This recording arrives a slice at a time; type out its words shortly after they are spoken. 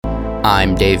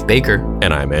I'm Dave Baker.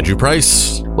 And I'm Andrew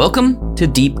Price. Welcome to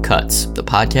Deep Cuts, the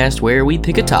podcast where we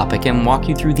pick a topic and walk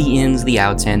you through the ins, the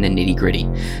outs, and the nitty-gritty,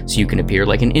 so you can appear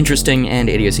like an interesting and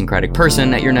idiosyncratic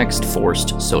person at your next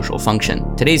forced social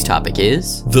function. Today's topic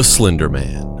is... The Slender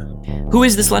Man. Who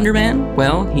is the Slender Man?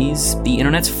 Well, he's the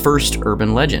internet's first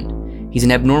urban legend. He's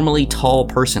an abnormally tall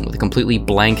person with a completely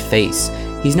blank face.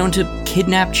 He's known to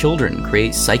kidnap children,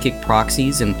 create psychic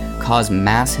proxies, and cause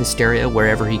mass hysteria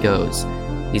wherever he goes.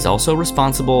 He's also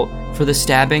responsible for the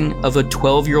stabbing of a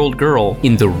 12-year-old girl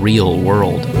in the real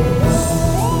world.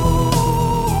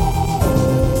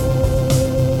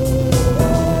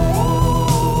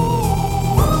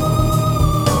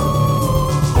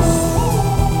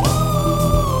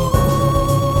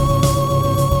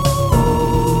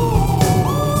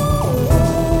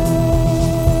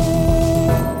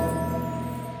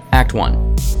 Act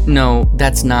 1. No,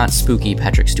 that's not spooky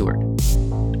Patrick Stewart.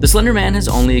 The Slender Man has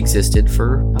only existed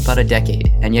for about a decade,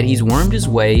 and yet he's wormed his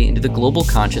way into the global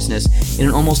consciousness in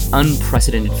an almost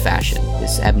unprecedented fashion.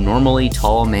 This abnormally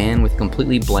tall man with a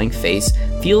completely blank face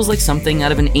feels like something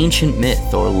out of an ancient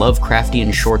myth or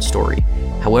Lovecraftian short story.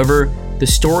 However, the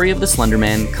story of the Slender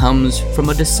Man comes from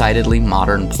a decidedly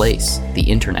modern place, the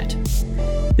internet.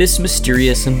 This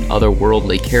mysterious and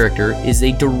otherworldly character is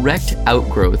a direct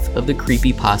outgrowth of the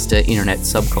creepypasta internet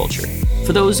subculture.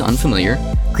 For those unfamiliar,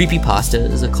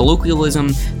 creepypasta is a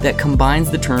colloquialism that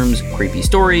combines the terms creepy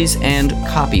stories and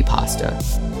copypasta.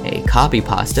 A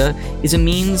copypasta is a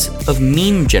means of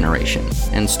meme generation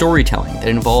and storytelling that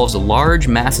involves large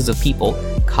masses of people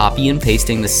copy and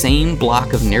pasting the same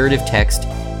block of narrative text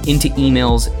into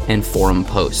emails and forum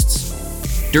posts.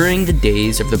 During the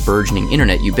days of the burgeoning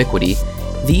internet ubiquity,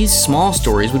 these small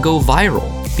stories would go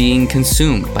viral, being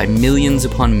consumed by millions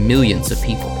upon millions of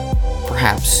people.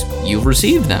 Perhaps you've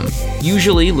received them.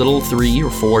 Usually little 3 or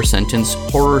 4 sentence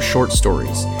horror short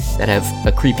stories that have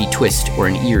a creepy twist or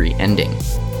an eerie ending.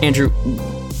 Andrew,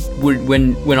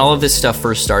 when all of this stuff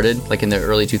first started, like in the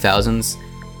early 2000s,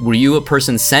 were you a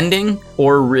person sending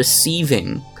or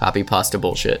receiving copypasta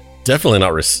bullshit? Definitely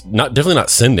not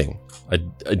sending. I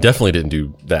definitely didn't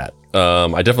do that.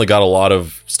 I definitely got a lot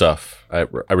of stuff. I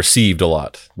received a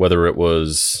lot, whether it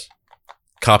was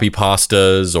copy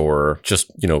pastas or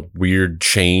just, weird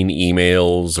chain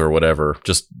emails or whatever.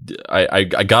 Just I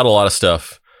got a lot of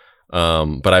stuff.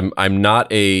 But I'm not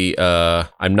the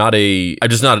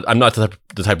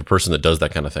type of person that does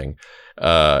that kind of thing.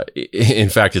 In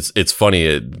fact, it's funny.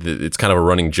 It's kind of a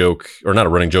running joke, or not a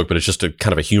running joke, but it's just a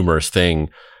kind of a humorous thing.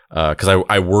 Cause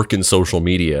I work in social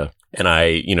media, and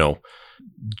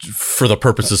for the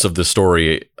purposes of this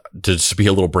story, to just be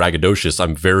a little braggadocious,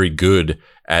 I'm very good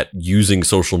at using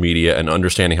social media and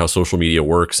understanding how social media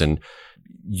works and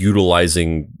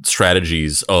utilizing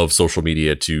strategies of social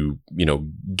media to,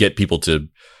 get people to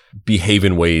behave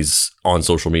in ways on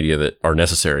social media that are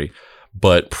necessary.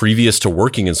 But previous to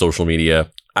working in social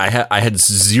media, I had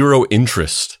zero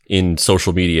interest in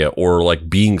social media or like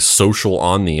being social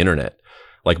on the internet.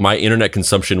 Like my internet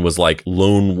consumption was like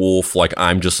lone wolf. Like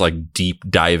I'm just like deep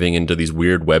diving into these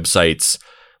weird websites,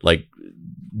 like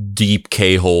deep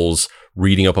K-holes,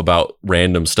 reading up about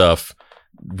random stuff,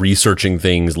 researching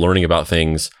things, learning about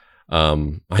things.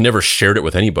 I never shared it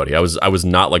with anybody. I was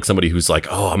not like somebody who's like,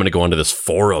 oh, I'm going to go onto this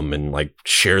forum and like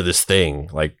share this thing.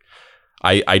 Like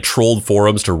I trolled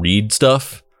forums to read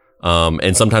stuff.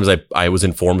 And sometimes I was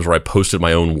in forums where I posted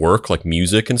my own work, like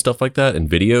music and stuff like that, and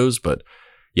videos. But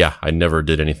yeah, I never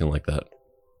did anything like that.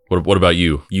 What about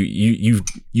you?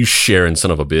 You Sharon son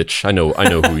of a bitch. I know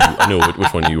who you. I know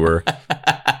which one you were.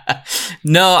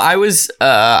 No, I was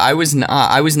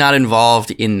not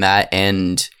involved in that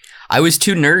end. I was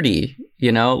too nerdy,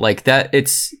 like that.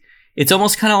 It's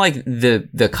almost kind of like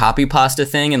the copypasta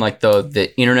thing, and like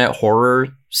the internet horror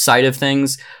side of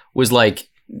things was like,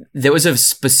 there was a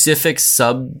specific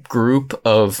subgroup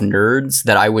of nerds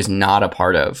that I was not a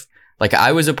part of. Like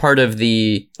I was a part of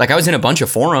I was in a bunch of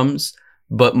forums,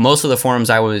 but most of the forums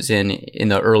I was in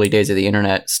the early days of the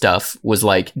internet stuff was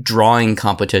like drawing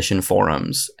competition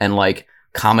forums and like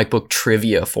comic book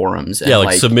trivia forums. And yeah,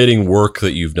 like submitting work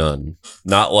that you've done.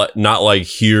 Not like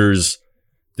here's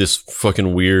this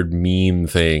fucking weird meme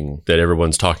thing that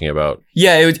everyone's talking about.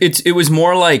 Yeah, it was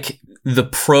more like the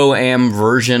pro-am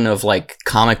version of like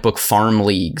comic book farm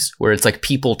leagues, where it's like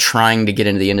people trying to get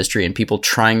into the industry and people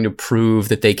trying to prove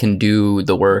that they can do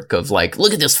the work of like,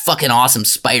 look at this fucking awesome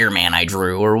Spider-Man I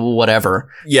drew or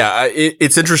whatever. Yeah,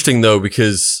 it's interesting though,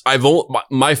 because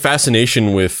my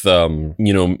fascination with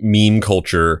meme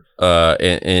culture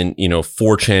and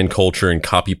 4chan culture and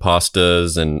copy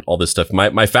pastas and all this stuff.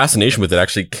 My fascination with it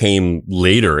actually came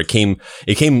later. It came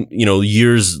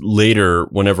years later,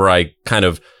 whenever I kind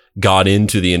of got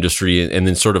into the industry and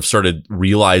then sort of started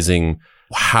realizing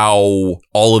how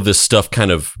all of this stuff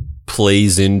kind of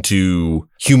plays into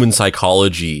human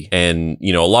psychology. And,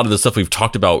 a lot of the stuff we've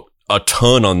talked about a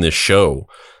ton on this show.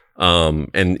 And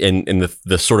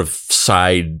the sort of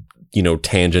side,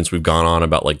 tangents we've gone on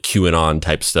about like QAnon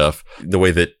type stuff, the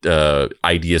way that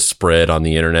ideas spread on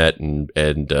the internet and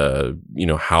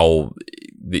how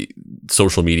the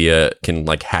social media can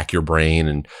like hack your brain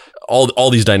and all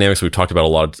these dynamics we've talked about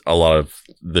a lot of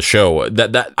the show.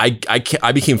 That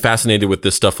I became fascinated with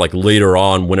this stuff like later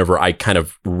on, whenever I kind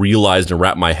of realized and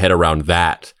wrapped my head around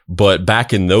that. But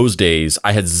back in those days,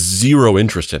 I had zero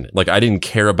interest in it. Like, I didn't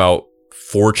care about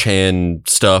 4chan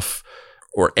stuff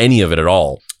or any of it at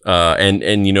all. And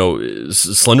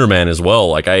Slenderman as well.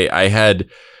 Like, I had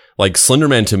like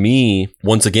Slenderman, to me,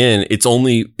 once again, it's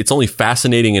only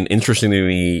fascinating and interesting to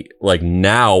me like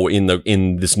now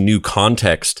in this new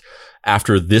context,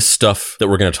 after this stuff that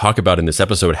we're going to talk about in this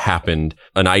episode happened,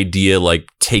 an idea like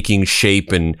taking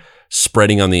shape and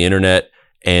spreading on the internet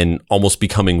and almost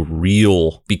becoming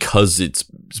real because it's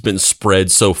been spread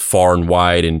so far and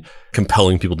wide and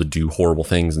compelling people to do horrible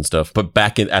things and stuff. But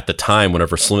back at the time,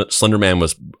 whenever Slenderman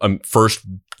was first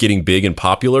getting big and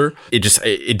popular, it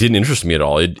didn't interest me at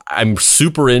all. I'm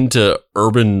super into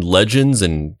urban legends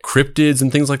and cryptids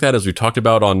and things like that, as we talked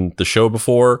about on the show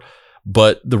before.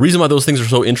 But the reason why those things are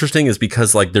so interesting is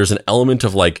because like there's an element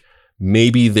of like,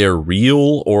 maybe they're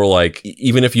real, or like,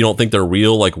 even if you don't think they're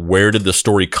real, like, where did the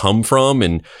story come from?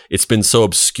 And it's been so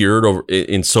obscured over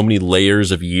in so many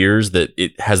layers of years that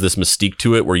it has this mystique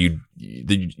to it where you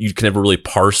can never really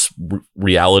parse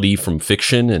reality from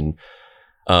fiction. And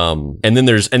then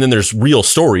there's real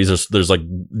stories. There's like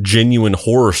genuine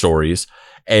horror stories.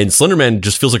 And Slenderman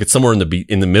just feels like it's somewhere in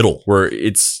the middle, where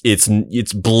it's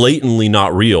blatantly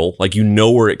not real. Like,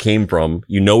 where it came from.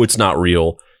 It's not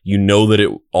real.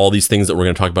 That all these things that we're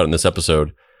going to talk about in this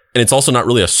episode. And it's also not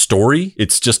really a story.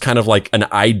 It's just kind of like an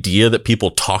idea that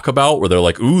people talk about, where they're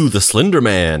like, ooh, the Slender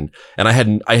Man. And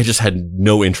I just had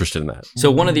no interest in that. So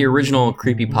one of the original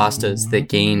creepypastas that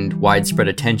gained widespread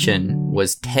attention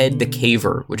was Ted the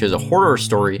Caver, which is a horror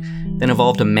story that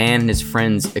involved a man and his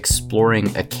friends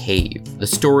exploring a cave. The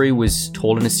story was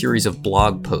told in a series of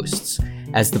blog posts.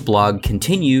 As the blog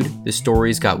continued, the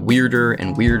stories got weirder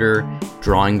and weirder,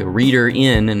 drawing the reader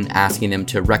in and asking them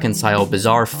to reconcile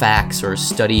bizarre facts or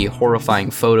study horrifying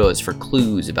photos for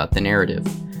clues about the narrative.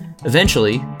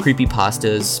 Eventually,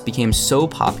 creepypastas became so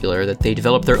popular that they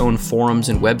developed their own forums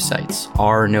and websites.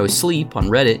 R No Sleep on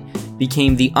Reddit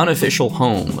became the unofficial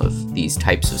home of these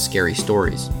types of scary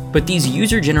stories. But these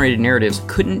user-generated narratives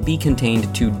couldn't be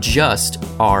contained to just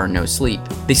R No Sleep.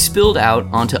 They spilled out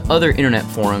onto other internet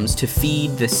forums to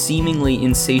feed the seemingly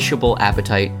insatiable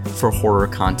appetite for horror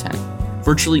content.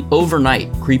 Virtually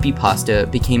overnight, creepypasta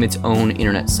became its own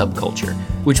internet subculture,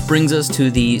 which brings us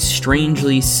to the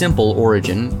strangely simple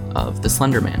origin of the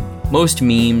Slender Man. Most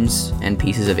memes and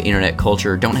pieces of internet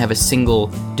culture don't have a single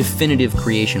definitive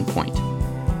creation point.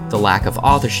 The lack of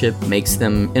authorship makes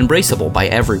them embraceable by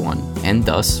everyone, and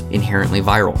thus inherently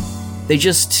viral. They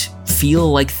just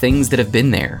feel like things that have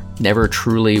been there, never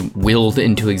truly willed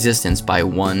into existence by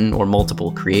one or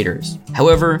multiple creators.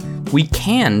 However, we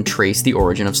can trace the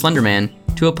origin of Slenderman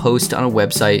to a post on a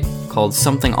website called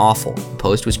Something Awful. The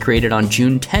post was created on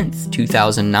June 10th,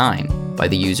 2009 by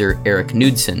the user Eric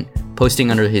Knudsen,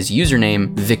 posting under his username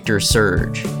Victor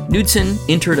Surge. Knudsen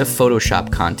entered a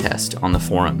Photoshop contest on the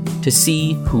forum to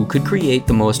see who could create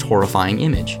the most horrifying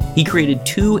image. He created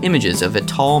 2 images of a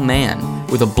tall man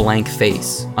with a blank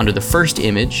face. Under the first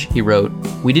image, he wrote,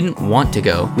 "We didn't want to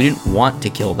go, we didn't want to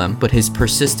kill them, but his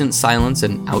persistent silence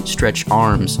and outstretched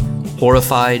arms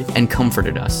horrified and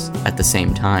comforted us at the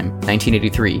same time."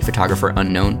 1983, photographer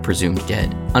unknown, presumed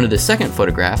dead. Under the second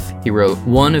photograph, he wrote,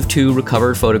 "One of 2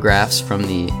 recovered photographs from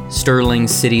the Sterling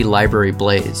City Library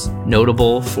blaze,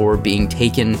 notable for being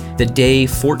taken the day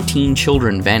 14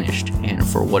 children vanished, and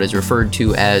for what is referred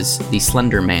to as the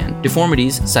Slender Man.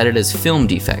 Deformities cited as film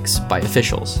defects by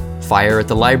officials. Fire at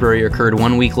the library occurred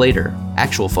 1 week later.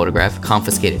 Actual photograph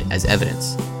confiscated as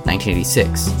evidence."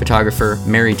 1986. Photographer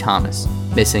Mary Thomas,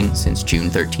 missing since June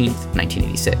 13th,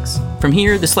 1986. From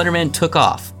here, the Slender Man took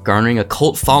off, garnering a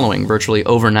cult following virtually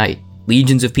overnight.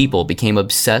 Legions of people became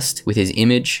obsessed with his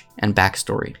image and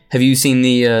backstory. Have you seen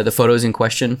the photos in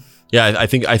question? Yeah, I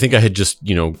think I had just,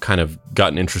 kind of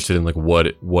gotten interested in like what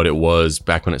it was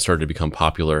back when it started to become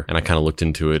popular, and I kind of looked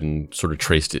into it and sort of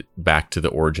traced it back to the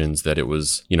origins, that it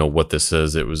was, what this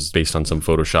says, it was based on some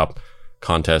Photoshop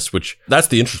contest, which that's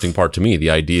the interesting part to me, the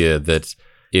idea that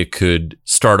it could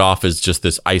start off as just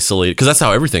this isolated, because that's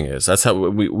how everything is. That's how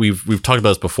we've talked about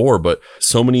this before, but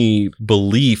so many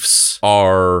beliefs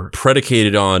are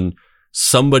predicated on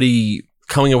somebody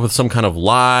coming up with some kind of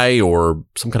lie or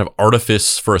some kind of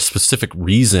artifice for a specific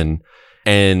reason,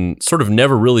 and sort of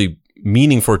never really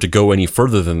meaning for it to go any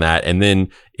further than that. And then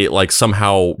it like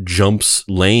somehow jumps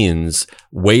lanes.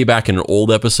 Way back in an old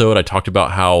episode, I talked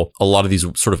about how a lot of these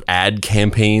sort of ad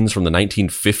campaigns from the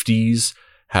 1950s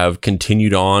have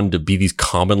continued on to be these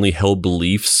commonly held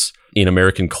beliefs in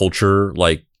American culture,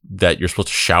 like that you're supposed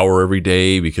to shower every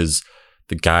day because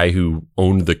the guy who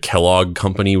owned the Kellogg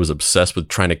company was obsessed with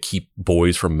trying to keep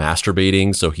boys from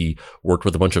masturbating. So he worked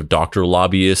with a bunch of doctor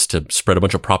lobbyists to spread a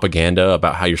bunch of propaganda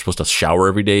about how you're supposed to shower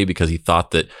every day, because he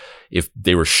thought that if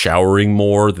they were showering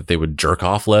more, that they would jerk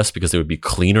off less because they would be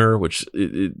cleaner, which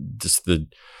just the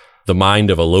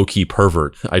mind of a low-key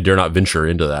pervert. I dare not venture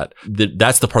into that.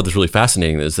 That's the part that's really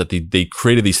fascinating, is that they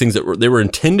created these things that were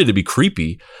intended to be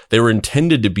creepy. They were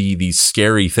intended to be these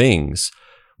scary things,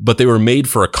 but they were made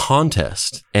for a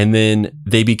contest. And then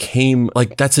they became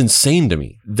like, that's insane to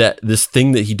me, that this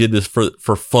thing that he did this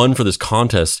for fun for this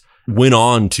contest went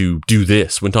on to do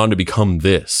this, went on to become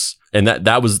this. And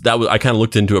that was I kind of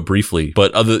looked into it briefly,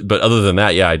 but other than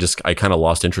that, yeah, I kind of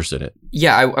lost interest in it.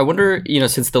 Yeah, I wonder,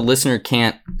 since the listener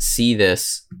can't see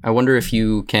this, I wonder if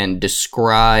you can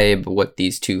describe what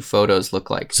these two photos look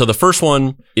like. So the first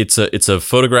one, it's a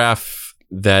photograph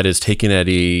that is taken at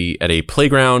a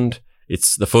playground.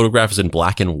 The photograph is in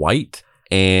black and white,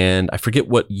 and I forget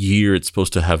what year it's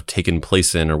supposed to have taken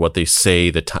place in, or what they say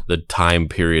the time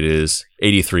period is.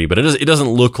 83, but it doesn't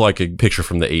look like a picture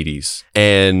from the 80s.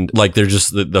 And like, they're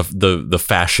just the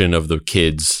fashion of the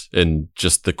kids and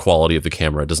just the quality of the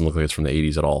camera. It doesn't look like it's from the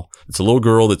 80s at all. It's a little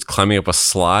girl that's climbing up a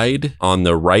slide on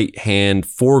the right hand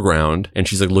foreground, and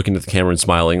she's like looking at the camera and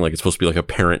smiling, like it's supposed to be like a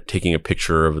parent taking a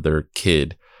picture of their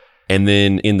kid. And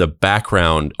then in the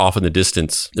background, off in the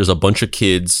distance, there's a bunch of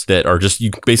kids that are just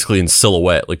basically in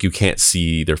silhouette. Like, you can't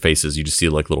see their faces. You just see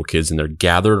like little kids, and they're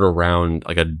gathered around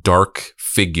like a dark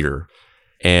figure,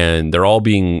 and they're all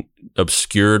being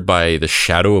obscured by the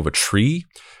shadow of a tree.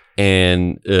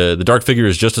 And the dark figure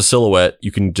is just a silhouette.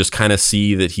 You can just kind of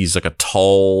see that he's like a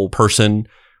tall person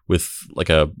with like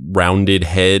a rounded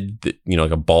head,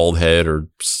 like a bald head or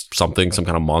something, some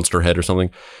kind of monster head or something.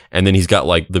 And then he's got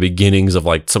like the beginnings of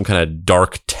like some kind of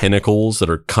dark tentacles that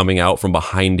are coming out from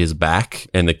behind his back.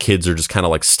 And the kids are just kind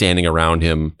of like standing around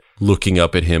him, looking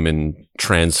up at him in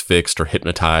transfixed or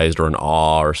hypnotized or in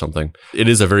awe or something. It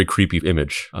is a very creepy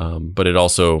image, but it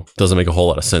also doesn't make a whole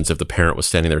lot of sense if the parent was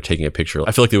standing there taking a picture.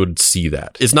 I feel like they would see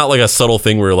that. It's not like a subtle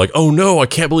thing where you're like, oh no, I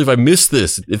can't believe I missed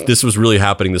this. If this was really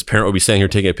happening, this parent would be standing here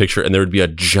taking a picture, and there would be a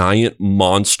giant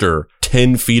monster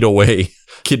 10 feet away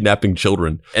kidnapping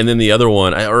children. And then the other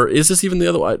one, or is this even the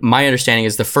other one? My understanding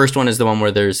is the first one is the one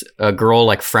where there's a girl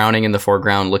like frowning in the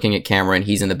foreground, looking at camera, and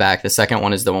he's in the back. The second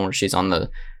one is the one where she's on the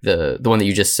one that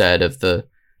you just said of the...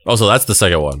 Oh, so that's the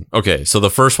second one. Okay, so the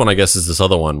first one, I guess, is this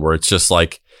other one where it's just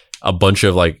like a bunch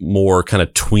of like more kind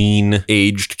of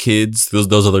tween-aged kids.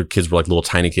 Those other kids were like little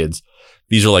tiny kids.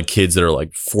 These are like kids that are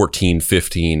like 14,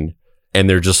 15, and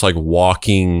they're just like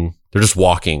walking... They're just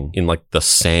walking in like the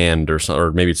sand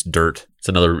or maybe it's dirt. It's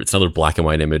another black and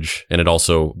white image. And it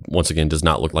also, once again, does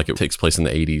not look like it takes place in the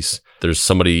 80s. There's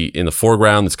somebody in the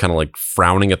foreground that's kind of like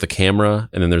frowning at the camera.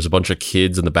 And then there's a bunch of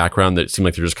kids in the background that seem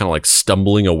like they're just kind of like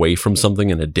stumbling away from something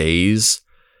in a daze.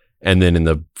 And then in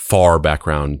the far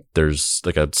background, there's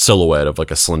like a silhouette of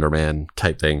like a Slender Man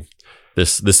type thing.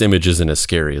 This image isn't as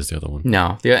scary as the other one.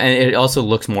 No. And it also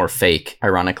looks more fake,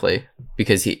 ironically,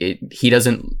 because he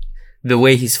doesn't... The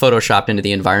way he's photoshopped into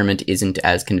the environment isn't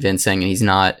as convincing, and he's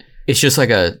not... It's just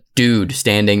like a dude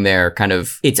standing there, kind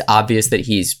of... It's obvious that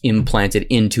he's implanted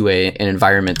into an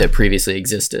environment that previously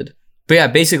existed. But yeah,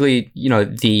 basically,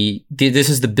 this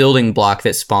is the building block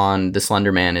that spawned the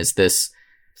Slender Man, is this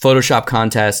Photoshop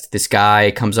contest. This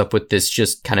guy comes up with this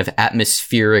just kind of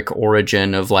atmospheric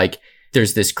origin of like,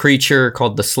 there's this creature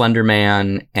called the Slender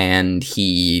Man, and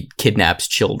he kidnaps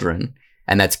children.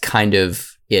 And that's kind of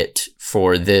it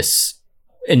for this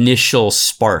initial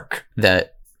spark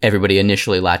that everybody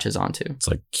initially latches onto. It's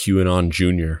like QAnon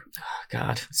Jr. Oh,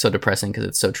 God, so depressing because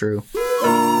it's so true.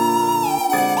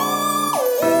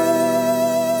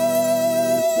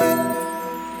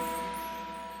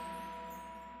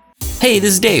 Hey,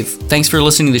 this is Dave. Thanks for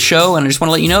listening to the show, and I just want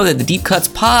to let you know that the Deep Cuts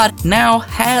Pod now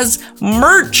has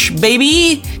merch,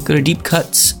 baby! Go to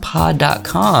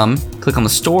deepcutspod.com, click on the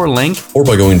store link. Or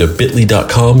by going to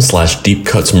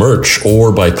bit.ly.com/deepcutsmerch,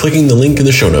 or by clicking the link in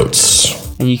the show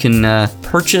notes. And you can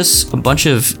purchase a bunch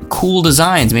of cool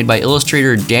designs made by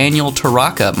illustrator Daniel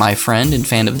Taraka, my friend and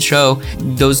fan of the show.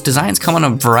 Those designs come on a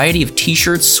variety of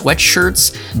t-shirts,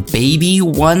 sweatshirts, baby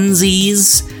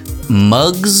onesies,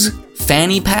 mugs,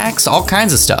 fanny packs, all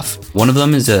kinds of stuff. One of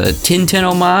them is a Tintin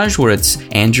homage where it's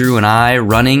Andrew and I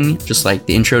running, just like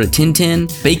the intro to Tintin.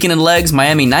 Bacon and Legs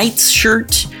Miami Nights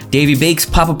shirt, Davey Bake's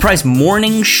Papa Price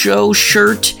Morning Show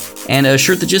shirt, and a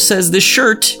shirt that just says this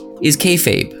shirt is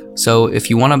kayfabe. So if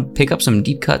you want to pick up some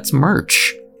Deep Cuts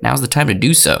merch, now's the time to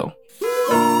do so.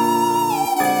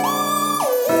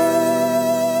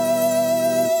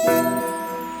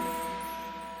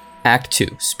 Act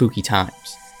 2, Spooky Times.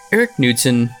 Eric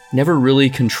Knudsen never really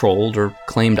controlled or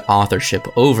claimed authorship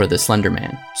over the Slender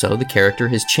Man, so the character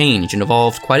has changed and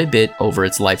evolved quite a bit over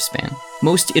its lifespan.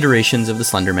 Most iterations of the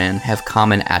Slender Man have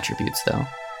common attributes, though.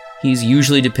 He's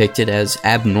usually depicted as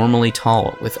abnormally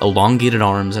tall, with elongated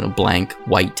arms and a blank,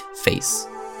 white face.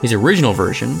 His original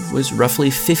version was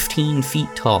roughly 15 feet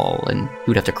tall, and he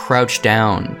would have to crouch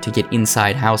down to get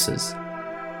inside houses.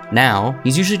 Now,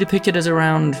 he's usually depicted as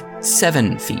around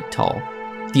 7 feet tall.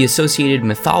 The associated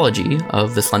mythology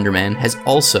of the Slender Man has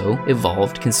also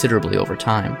evolved considerably over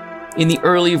time. In the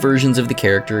early versions of the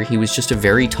character, he was just a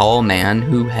very tall man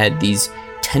who had these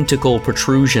tentacle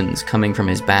protrusions coming from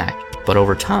his back. But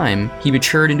over time, he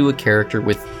matured into a character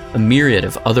with a myriad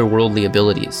of otherworldly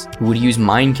abilities, who would use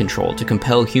mind control to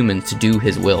compel humans to do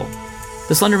his will.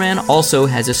 The Slender Man also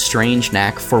has a strange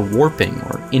knack for warping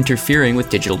or interfering with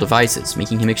digital devices,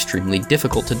 making him extremely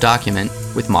difficult to document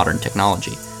with modern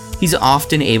technology. He's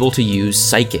often able to use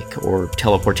psychic or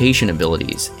teleportation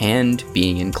abilities, and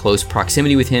being in close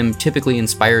proximity with him typically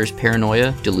inspires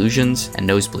paranoia, delusions, and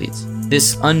nosebleeds.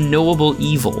 This unknowable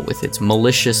evil with its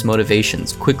malicious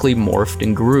motivations quickly morphed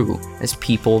and grew as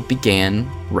people began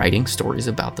writing stories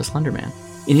about the Slender Man.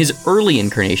 In his early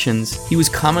incarnations, he was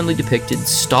commonly depicted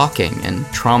stalking and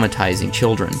traumatizing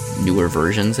children. Newer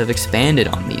versions have expanded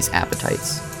on these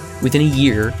appetites. Within a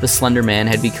year, the Slender Man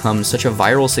had become such a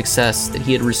viral success that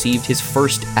he had received his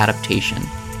first adaptation.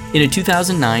 In a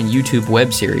 2009 YouTube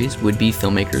web series, would-be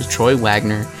filmmakers Troy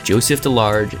Wagner, Joseph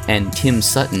DeLarge, and Tim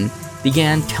Sutton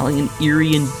began telling an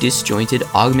eerie and disjointed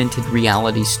augmented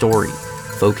reality story,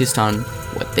 focused on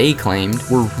what they claimed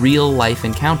were real-life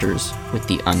encounters with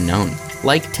the unknown.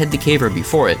 Like Ted the Caver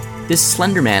before it, this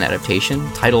Slender Man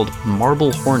adaptation, titled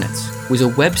Marble Hornets, was a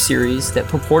web series that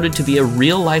purported to be a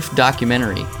real-life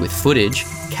documentary with footage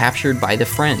captured by the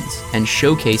Friends and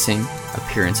showcasing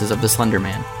appearances of the Slender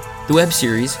Man. The web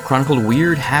series chronicled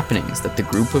weird happenings that the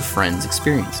group of friends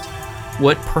experienced.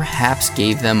 What perhaps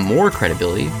gave them more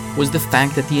credibility was the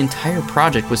fact that the entire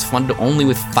project was funded only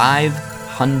with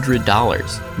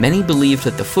 $500. Many believed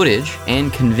that the footage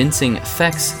and convincing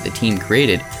effects the team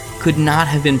created could not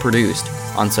have been produced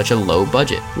on such a low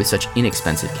budget with such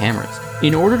inexpensive cameras.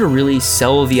 In order to really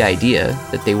sell the idea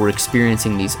that they were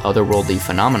experiencing these otherworldly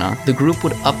phenomena, the group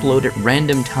would upload at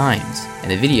random times,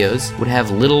 and the videos would have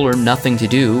little or nothing to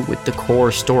do with the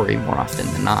core story more often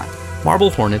than not.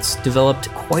 Marble Hornets developed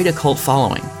quite a cult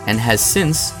following, and has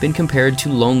since been compared to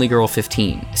Lonely Girl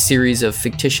 15, a series of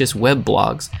fictitious web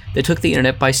blogs that took the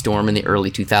internet by storm in the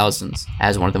early 2000s,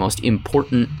 as one of the most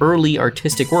important early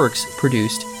artistic works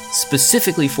produced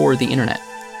specifically for the internet.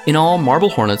 In all,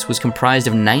 Marble Hornets was comprised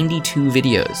of 92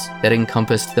 videos that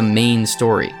encompassed the main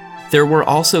story. There were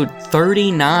also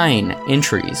 39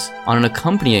 entries on an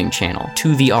accompanying channel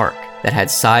to the arc that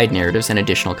had side narratives and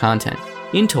additional content.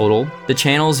 In total, the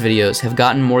channel's videos have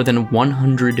gotten more than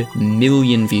 100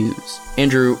 million views.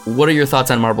 Andrew, what are your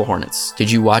thoughts on Marble Hornets? Did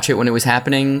you watch it when it was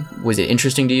happening? Was it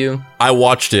interesting to you? I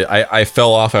watched it. I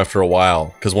fell off after a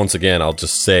while because, once again, I'll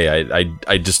just say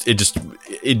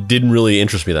it didn't really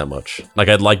interest me that much. Like,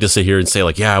 I'd like to sit here and say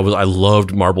like, yeah, I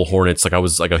loved Marble Hornets. Like, I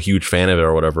was like a huge fan of it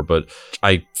or whatever. But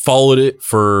I followed it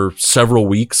for several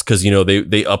weeks because, you know, they would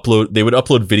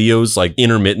upload videos like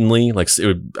intermittently. Like,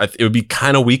 it would be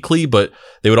kind of weekly, but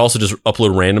they would also just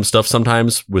upload random stuff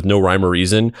sometimes with no rhyme or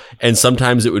reason. And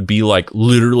sometimes it would be like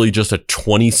literally just a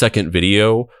 20-second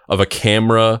video of a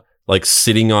camera like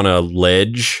sitting on a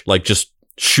ledge, like just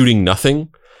shooting nothing.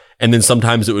 And then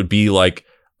sometimes it would be like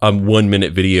a 1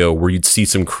 minute video where you'd see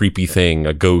some creepy thing,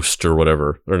 a ghost or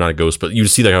whatever, or not a ghost, but you'd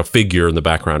see like a figure in the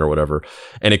background or whatever.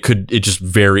 And it just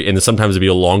vary. And then sometimes it'd be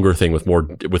a longer thing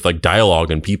with like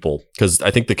dialogue and people. Cause I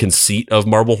think the conceit of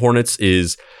Marble Hornets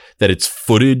is that it's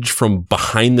footage from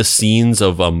behind the scenes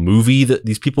of a movie that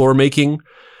these people are making.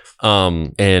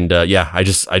 I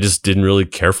just didn't really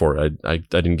care for it. I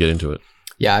didn't get into it.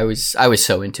 Yeah, I was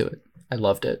so into it. I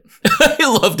loved it.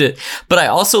 I loved it. But I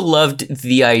also loved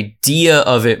the idea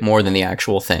of it more than the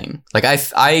actual thing. Like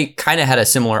I kind of had a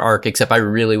similar arc, except I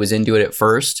really was into it at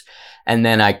first. And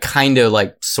then I kind of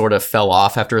like sort of fell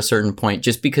off after a certain point,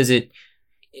 just because the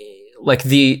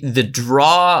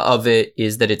draw of it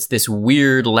is that it's this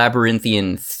weird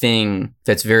labyrinthian thing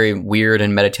that's very weird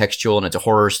and metatextual, and it's a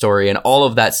horror story, and all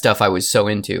of that stuff I was so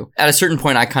into. At a certain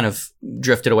point, I kind of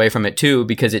drifted away from it too,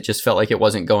 because it just felt like it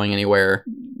wasn't going anywhere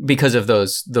because of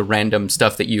the random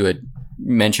stuff that you had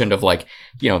mentioned of, like,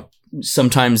 you know,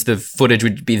 sometimes the footage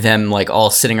would be them like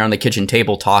all sitting around the kitchen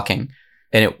table talking,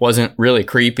 and it wasn't really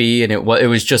creepy, and it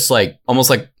was just like almost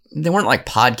like they weren't like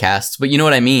podcasts, but you know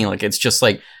what I mean? Like, it's just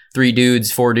like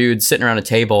 4 dudes sitting around a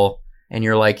table, and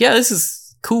you're like, yeah, this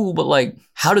is cool, but like,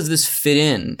 how does this fit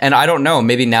in? And I don't know,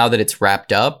 maybe now that it's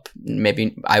wrapped up,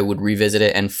 maybe I would revisit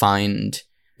it and find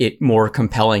it more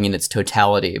compelling in its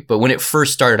totality. But when it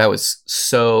first started, I was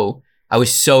so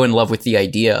in love with the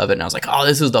idea of it, and I was like, oh,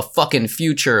 this is the fucking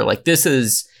future. Like, this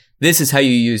is how you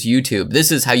use YouTube.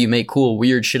 This is how you make cool,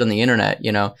 weird shit on the internet,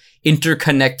 you know?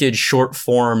 Interconnected short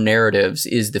form narratives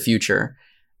is the future.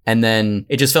 And then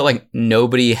it just felt like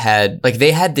nobody had, like,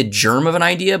 they had the germ of an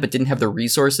idea, but didn't have the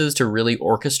resources to really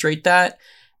orchestrate that.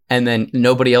 And then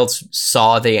nobody else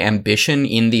saw the ambition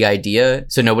in the idea.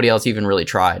 So nobody else even really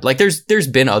tried. Like, there's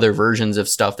been other versions of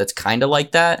stuff that's kind of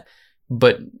like that,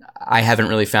 but I haven't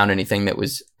really found anything that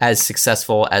was as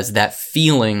successful as that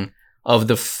feeling of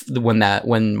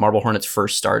when Marble Hornets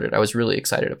first started. I was really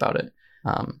excited about it.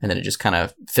 And then it just kind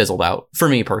of fizzled out for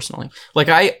me personally. Like,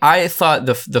 I thought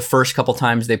the first couple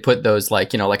times they put those,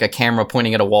 like, you know, like a camera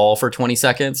pointing at a wall for 20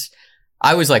 seconds,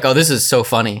 I was like, oh, this is so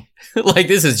funny. Like,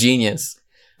 this is genius.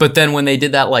 But then when they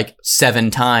did that like 7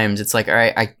 times, it's like, all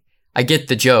right, I get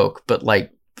the joke, but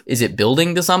like, is it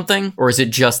building to something, or is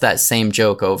it just that same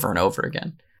joke over and over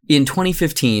again? In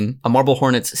 2015, a Marble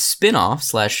Hornets spin-off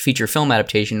 / feature film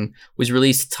adaptation was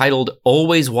released titled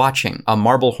Always Watching, A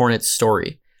Marble Hornets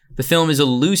Story. The film is a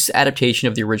loose adaptation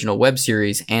of the original web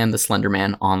series and the Slender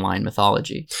Man online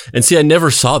mythology. And see, I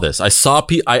never saw this.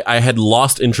 I had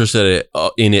lost interest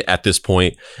in it at this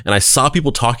point, and I saw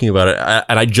people talking about it,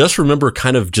 and I just remember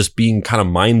kind of just being kind of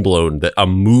mind blown that a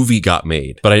movie got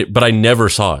made, but I never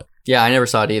saw it. Yeah, I never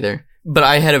saw it either. But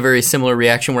I had a very similar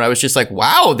reaction where I was just like,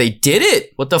 wow, they did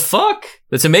it. What the fuck?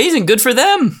 That's amazing. Good for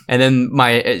them. And then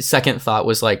my second thought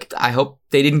was like, I hope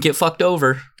they didn't get fucked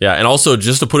over. Yeah. And also,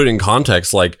 just to put it in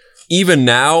context, like, even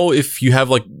now, if you have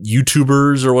like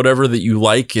YouTubers or whatever that you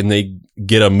like and they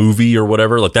get a movie or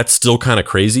whatever, like, that's still kind of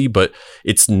crazy, but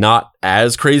it's not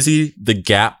as crazy. The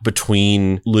gap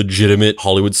between legitimate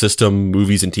Hollywood system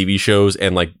movies and TV shows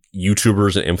and like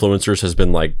YouTubers and influencers has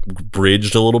been like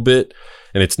bridged a little bit.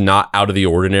 And it's not out of the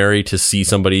ordinary to see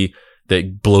somebody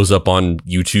that blows up on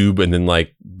YouTube and then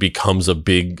like becomes a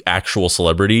big actual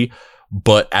celebrity.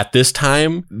 But at this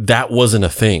time, that wasn't a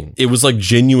thing. It was like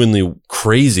genuinely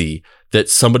crazy that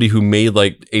somebody who made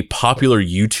like a popular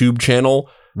YouTube channel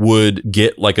would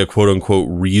get like a quote unquote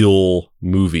real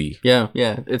movie. Yeah.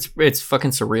 It's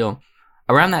fucking surreal.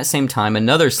 Around that same time,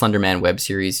 another Slender Man web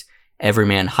series,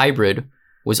 Everyman Hybrid,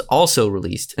 was also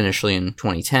released initially in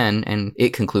 2010, and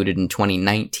it concluded in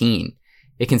 2019.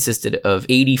 It consisted of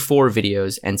 84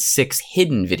 videos and 6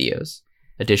 hidden videos.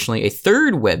 Additionally, a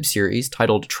third web series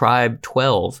titled Tribe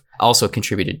 12 also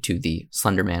contributed to the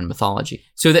Slender Man mythology.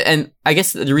 And I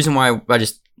guess the reason why I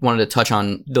just wanted to touch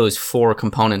on those 4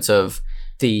 components of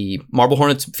the Marble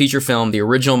Hornets feature film, the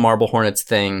original Marble Hornets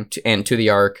thing, and To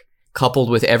the Ark, coupled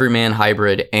with Everyman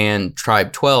Hybrid and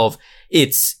Tribe 12,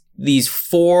 it's these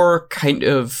 4 kind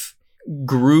of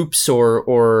groups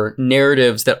or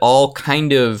narratives that all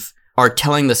kind of are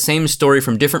telling the same story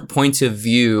from different points of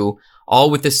view,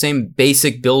 all with the same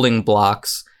basic building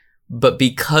blocks. But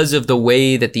because of the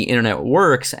way that the internet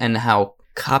works and how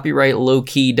copyright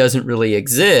low-key doesn't really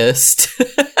exist,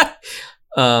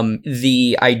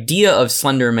 the idea of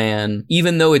Slender Man,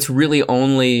 even though it's really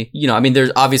only, you know, I mean,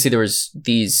 there was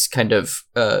these kind of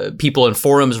people in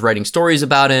forums writing stories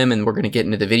about him, and we're going to get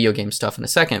into the video game stuff in a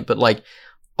second, but like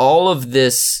all of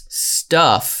this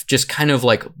stuff just kind of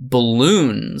like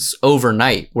balloons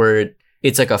overnight, where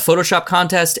it's like a Photoshop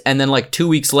contest, and then like 2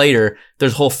 weeks later,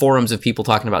 there's whole forums of people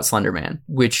talking about Slender Man,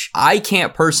 which I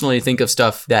can't personally think of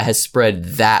stuff that has spread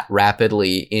that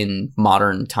rapidly in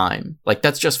modern time. Like,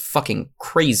 that's just fucking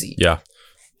crazy. Yeah.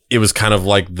 It was kind of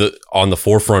like on the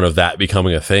forefront of that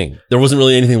becoming a thing. There wasn't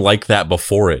really anything like that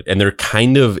before it. And there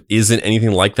kind of isn't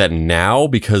anything like that now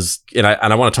because, and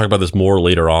I want to talk about this more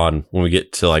later on when we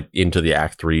get to like into the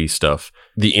Act 3 stuff.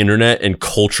 The internet and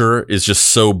culture is just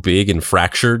so big and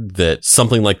fractured that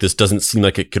something like this doesn't seem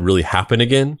like it could really happen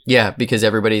again. Yeah, because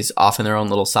everybody's off in their own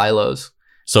little silos.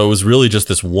 So it was really just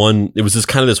this one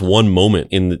moment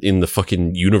in the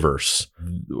fucking universe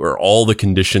where all the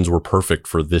conditions were perfect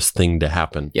for this thing to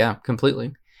happen. Yeah,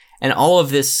 completely. And all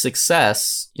of this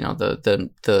success, you know,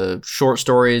 the short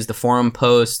stories, the forum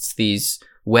posts, these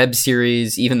web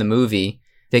series, even the movie,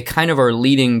 they kind of are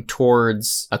leading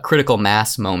towards a critical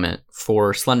mass moment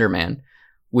for Slender Man,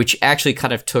 which actually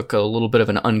kind of took a little bit of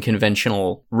an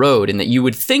unconventional road in that you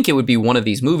would think it would be one of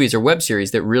these movies or web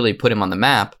series that really put him on the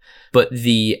map. But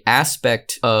the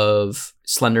aspect of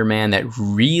Slender Man that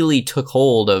really took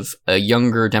hold of a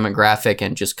younger demographic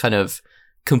and just kind of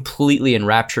completely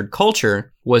enraptured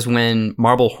culture was when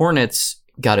Marble Hornets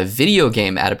got a video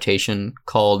game adaptation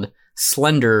called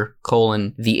Slender: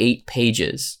 The 8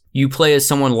 Pages. You play as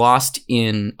someone lost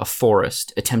in a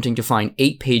forest, attempting to find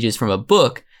 8 pages from a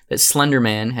book that Slender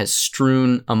Man has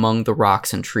strewn among the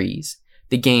rocks and trees.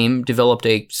 The game developed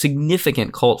a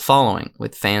significant cult following,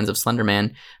 with fans of Slender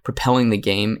Man propelling the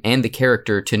game and the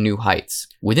character to new heights.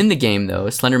 Within the game, though,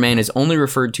 Slender Man is only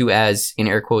referred to as, in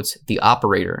air quotes, the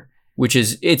operator, which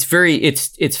is, it's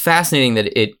fascinating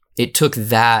that it took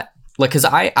that, like, cause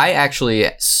I actually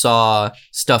saw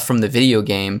stuff from the video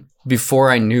game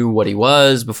before I knew what he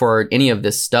was, before any of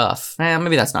this stuff.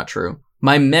 Maybe that's not true.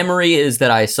 My memory is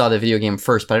that I saw the video game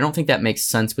first, but I don't think that makes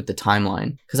sense with the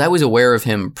timeline because I was aware of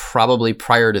him probably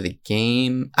prior to the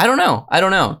game. I don't know.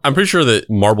 I'm pretty sure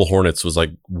that Marble Hornets was like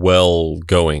well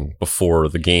going before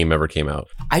the game ever came out.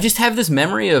 I just have this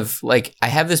memory of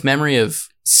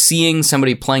seeing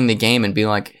somebody playing the game and being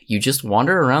like, you just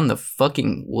wander around the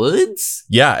fucking woods?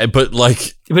 Yeah, but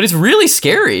it's really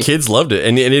scary. Kids loved it,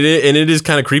 and it is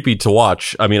kind of creepy to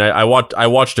watch. I mean, I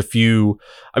watched a few.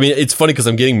 I mean, it's funny because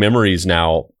I'm getting memories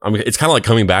now. It's kind of like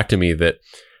coming back to me that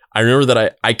I remember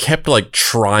that I kept like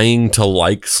trying to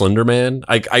like Slender Man.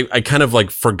 I kind of like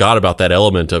forgot about that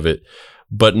element of it,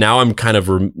 but now I'm kind of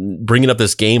bringing up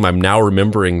this game. I'm now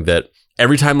remembering that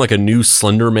every time like a new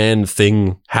Slender Man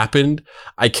thing happened,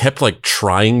 I kept like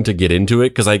trying to get into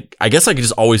it because I guess I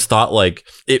just always thought like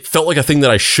it felt like a thing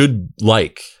that I should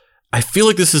like. I feel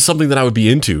like this is something that I would be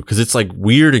into because it's like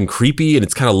weird and creepy and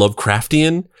it's kind of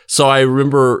Lovecraftian. So I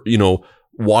remember, you know,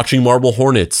 watching Marble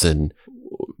Hornets and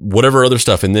whatever other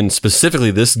stuff, and then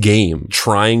specifically this game,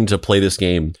 trying to play this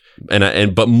game,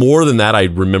 but more than that, I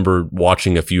remember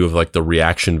watching a few of like the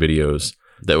reaction videos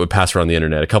that would pass around the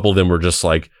internet. A couple of them were just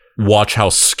like, watch how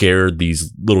scared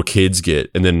these little kids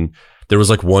get, and then there was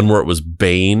like one where it was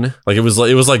Bane, like it was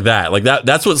like that, like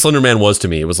that's what Slender Man was to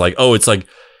me. It was like, oh, it's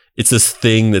this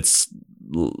thing that's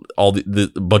all the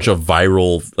bunch of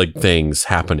viral like things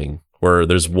happening. Where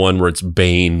there's one where it's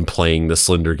Bane playing the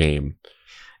Slender game.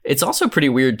 It's also pretty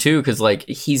weird too, because like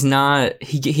he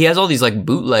has all these like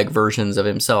bootleg versions of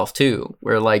himself too,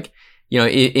 where like, you know,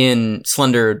 in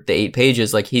Slender, the 8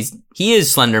 Pages, like he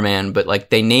is Slender Man, but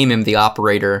like they name him the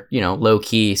operator, you know, low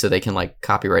key, so they can like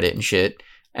copyright it and shit.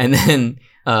 And then,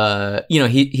 you know,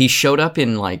 he showed up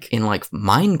in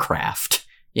Minecraft,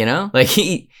 you know,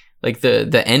 like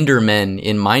the Endermen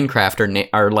in Minecraft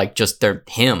are like just they're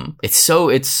him. It's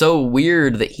so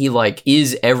weird that he like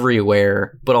is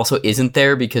everywhere, but also isn't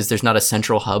there because there's not a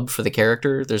central hub for the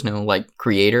character. There's no like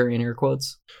creator in air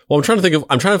quotes. Well, I'm trying to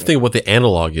think of what the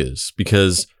analog is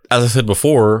because, as I said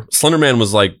before, Slender Man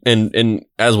was like, and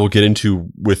as we'll get into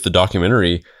with the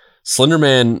documentary, Slender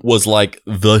Man was like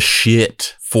the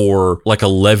shit for like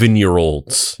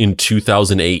 11-year-olds in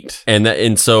 2008,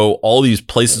 and so all these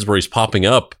places where he's popping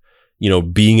up, you know,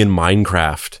 being in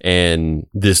Minecraft and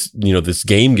this, you know, this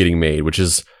game getting made, which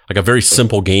is like a very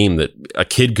simple game that a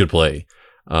kid could play.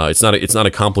 It's not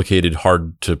a complicated,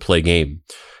 hard to play game.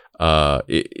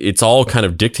 It's all kind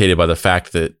of dictated by the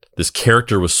fact that this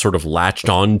character was sort of latched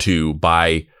onto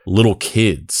by little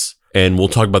kids. And we'll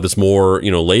talk about this more, you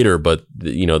know, later, but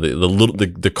you know,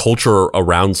 the culture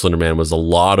around Slender Man was a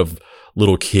lot of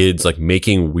little kids like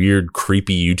making weird,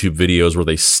 creepy YouTube videos where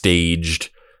they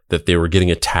staged that they were getting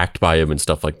attacked by him and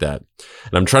stuff like that.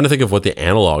 And I'm trying to think of what the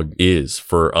analog is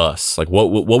for us. Like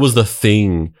what was the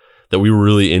thing that we were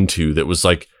really into that was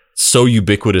like so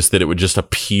ubiquitous that it would just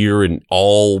appear in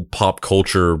all pop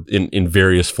culture in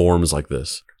various forms like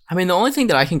this? I mean, the only thing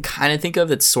that I can kind of think of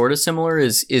that's sort of similar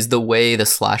is the way the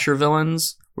slasher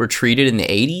villains were treated in the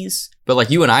 80s. But like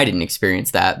you and I didn't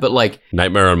experience that. But like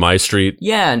Nightmare on My Street.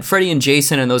 Yeah, and Freddy and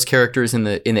Jason and those characters in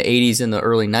the 80s and the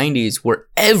early 90s were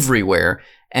everywhere.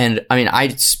 And I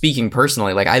mean, speaking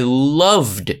personally, like I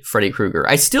loved Freddy Krueger.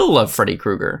 I still love Freddy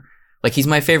Krueger. Like he's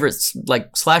my favorite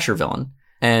like slasher villain.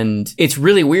 And it's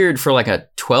really weird for like a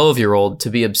 12-year-old to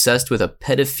be obsessed with a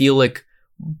pedophilic,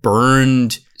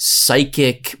 burned,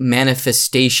 psychic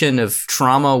manifestation of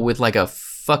trauma with like a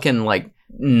fucking like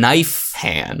knife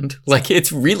hand. Like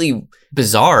it's really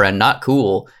bizarre and not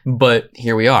cool, but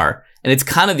here we are. And it's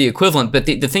kind of the equivalent, but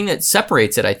the thing that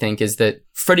separates it, I think, is that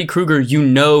Freddy Krueger,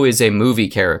 is a movie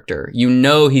character.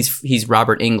 He's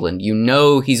Robert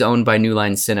Englund. He's owned by New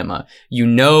Line Cinema.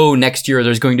 Next year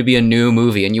there's going to be a new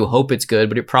movie and you hope it's good,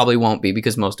 but it probably won't be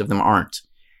because most of them aren't.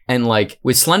 And like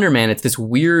with Slender Man, it's this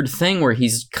weird thing where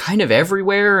he's kind of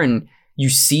everywhere and you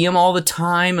see him all the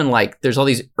time, and like there's all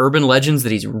these urban legends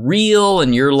that he's real,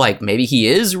 and you're like, maybe he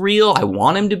is real. I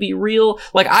want him to be real.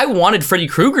 Like I wanted Freddy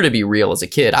Krueger to be real as a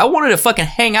kid. I wanted to fucking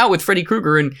hang out with Freddy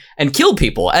Krueger and kill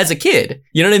people as a kid.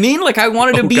 You know what I mean? Like I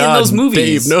wanted to be in those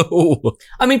movies. Dave, no.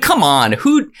 I mean, come on.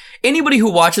 Anybody who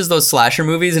watches those slasher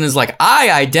movies and is like, I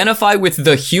identify with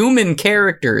the human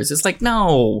characters. It's like,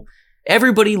 no.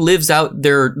 Everybody lives out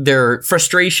their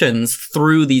frustrations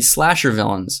through these slasher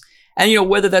villains. And,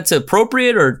 whether that's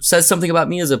appropriate or says something about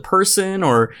me as a person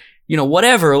or,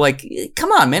 whatever, like,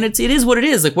 come on, man, it is what it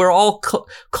is. Like, we're all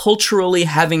culturally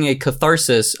having a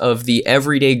catharsis of the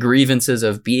everyday grievances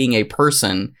of being a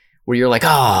person where you're like,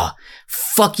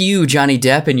 fuck you, Johnny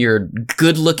Depp, and your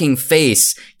good looking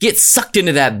face. Get sucked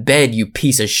into that bed, you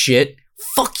piece of shit.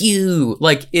 Fuck you.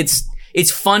 Like,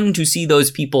 it's fun to see those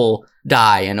people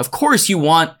die. And of course you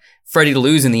want Freddy to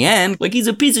lose in the end. Like, he's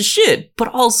a piece of shit, but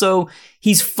also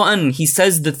he's fun. He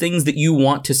says the things that you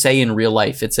want to say in real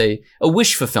life. It's a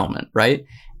wish fulfillment, right?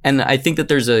 And I think that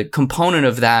there's a component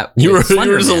of that. You were just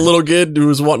a little kid who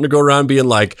was wanting to go around being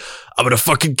like, I'm gonna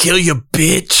fucking kill you,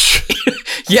 bitch.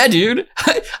 Yeah, dude.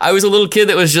 I was a little kid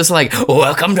that was just like,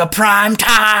 welcome to prime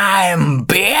time,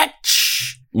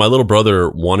 bitch. My little brother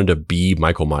wanted to be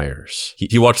Michael Myers.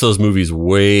 He watched those movies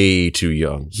way too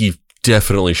young. He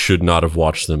definitely should not have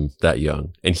watched them that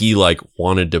young. And he like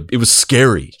wanted to, it was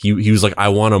scary. He was like, I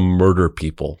want to murder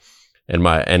people. And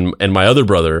my other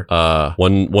brother,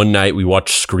 one night we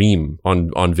watched Scream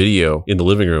on video in the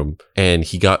living room, and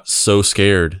he got so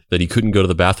scared that he couldn't go to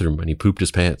the bathroom and he pooped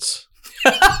his pants.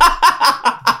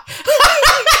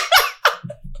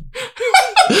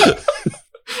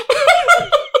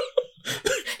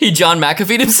 He John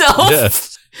McAfee'd himself?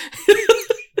 Yes.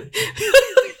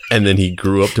 And then he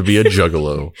grew up to be a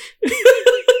juggalo.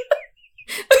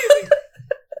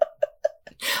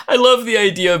 I love the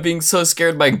idea of being so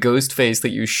scared by Ghostface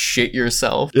that you shit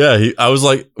yourself. Yeah, I was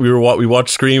like, we watched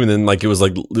Scream, and then like it was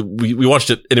like we watched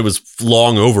it, and it was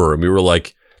long over, and we were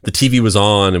like, the TV was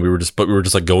on, and we were just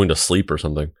like going to sleep or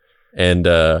something, and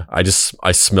I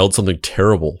smelled something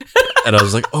terrible, and I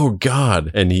was like, oh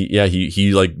god, and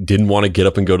he like didn't want to get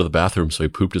up and go to the bathroom, so he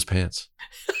pooped his pants.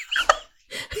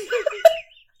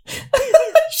 I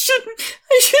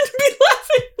shouldn't be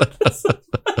laughing so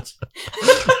much.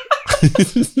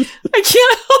 I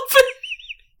can't help it.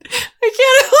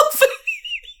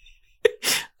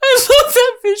 I love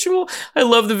that visual. I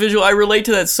love the visual. I relate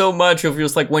to that so much of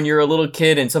just like when you're a little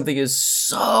kid and something is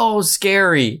so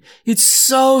scary. It's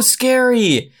so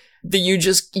scary that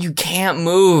you can't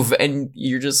move and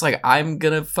you're just like, I'm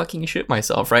gonna fucking shit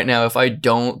myself right now if I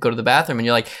don't go to the bathroom. And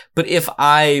you're like, but if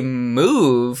I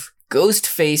move,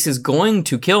 Ghostface is going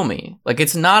to kill me. Like,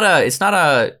 it's not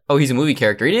a, oh, he's a movie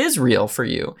character. It is real for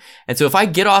you. And so if I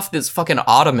get off this fucking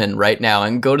ottoman right now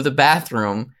and go to the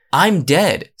bathroom, I'm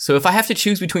dead. So if I have to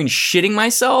choose between shitting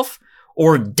myself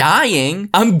or dying,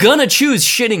 I'm gonna choose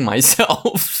shitting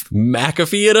myself.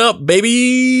 McAfee it up,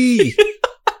 baby.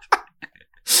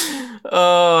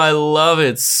 Oh, I love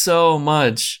it so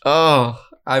much. Oh,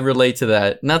 I relate to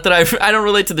that. Not that I don't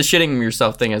relate to the shitting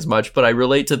yourself thing as much, but I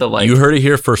relate to the like. You heard it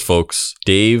here first, folks.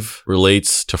 Dave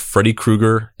relates to Freddy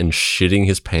Krueger and shitting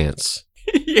his pants.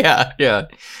 Yeah.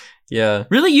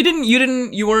 Really?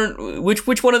 You weren't,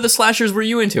 which one of the slashers were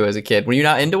you into as a kid? Were you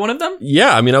not into one of them?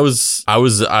 Yeah, I mean,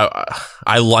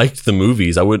 I liked the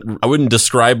movies. I wouldn't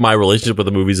describe my relationship with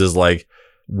the movies as like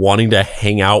wanting to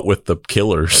hang out with the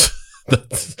killers.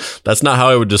 That's not how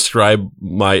I would describe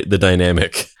the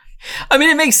dynamic. I mean,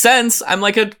 it makes sense. I'm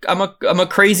a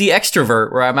crazy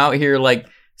extrovert where I'm out here like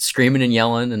screaming and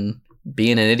yelling and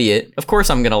being an idiot, of course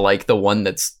I'm going to like the one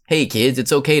that's, hey kids,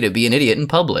 it's okay to be an idiot in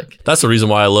public. That's the reason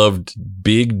why I loved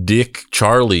Big Dick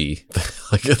Charlie.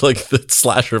 like the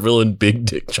slasher villain Big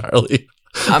Dick Charlie.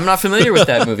 I'm not familiar with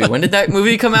that movie. When did that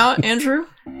movie come out, Andrew?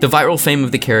 The viral fame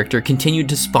of the character continued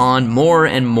to spawn more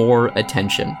and more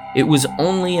attention. It was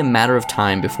only a matter of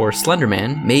time before Slender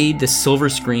Man made the silver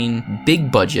screen,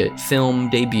 big budget film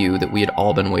debut that we had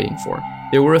all been waiting for.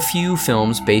 There were a few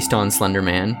films based on Slender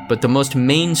Man, but the most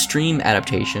mainstream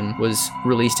adaptation was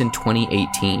released in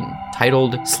 2018,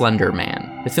 titled Slender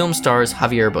Man. The film stars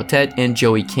Javier Botet and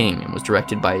Joey King and was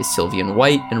directed by Sylvian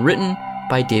White and written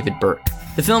by David Burke.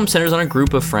 The film centers on a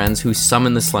group of friends who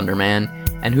summon the Slender Man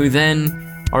and who then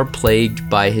are plagued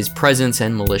by his presence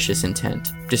and malicious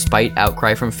intent. Despite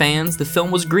outcry from fans, the film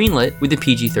was greenlit with a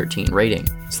PG-13 rating.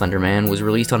 Slender Man was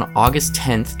released on August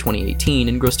 10th, 2018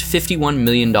 and grossed $51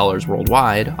 million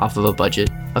worldwide off of a budget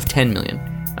of $10 million.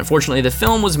 Unfortunately, the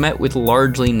film was met with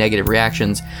largely negative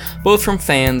reactions, both from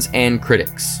fans and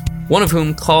critics, one of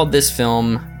whom called this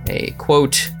film a,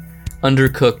 quote,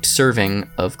 undercooked serving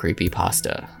of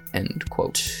creepypasta, end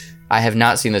quote. I have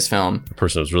not seen this film. The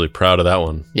person was really proud of that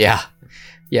one. Yeah,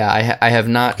 I have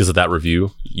not. Because of that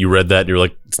review, you read that and you're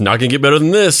like, it's not going to get better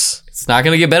than this. It's not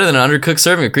going to get better than an undercooked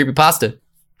serving of creepypasta.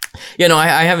 Yeah, no,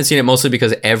 I haven't seen it mostly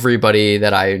because everybody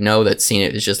that I know that's seen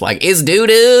it is just like, it's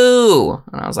doo-doo!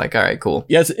 And I was like, all right, cool.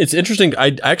 Yeah, it's interesting.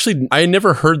 I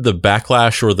never heard the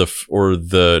backlash or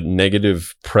the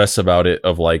negative press about it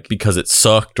of like, because it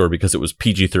sucked or because it was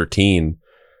PG-13.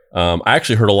 I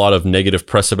actually heard a lot of negative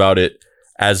press about it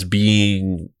as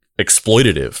being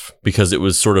exploitative because it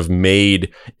was sort of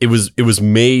made, it was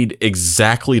made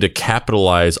exactly to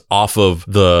capitalize off of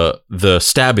the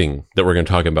stabbing that we're going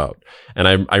to talk about. And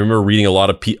I remember reading a lot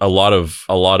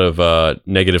of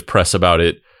negative press about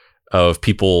it, of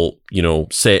people,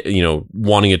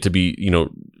 wanting it to be,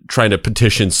 trying to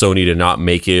petition Sony to not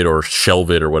make it or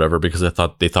shelve it or whatever, because they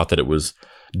thought that it was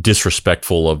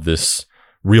disrespectful of this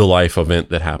real life event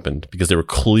that happened, because they were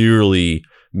clearly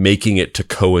making it to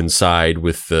coincide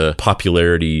with the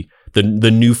popularity, the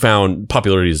newfound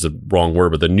popularity is the wrong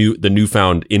word, but the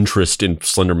newfound interest in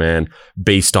Slender Man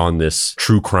based on this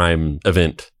true crime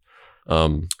event.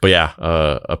 But yeah,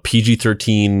 a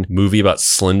PG-13 movie about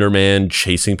Slender Man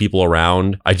chasing people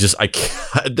around. I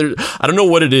don't know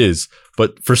what it is,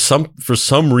 but for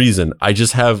some reason, I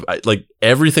just have like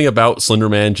everything about Slender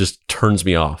Man just turns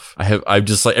me off. I'm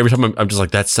just like, every time I'm just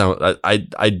like, that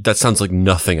sounds like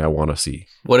nothing I want to see.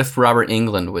 What if Robert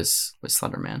Englund was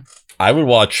Slender Man? I would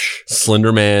watch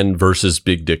Slender Man versus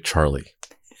Big Dick Charlie.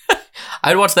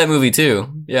 I'd watch that movie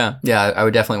too. Yeah, I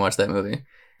would definitely watch that movie.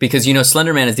 Because,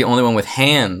 Slender Man is the only one with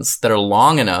hands that are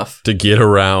long enough to get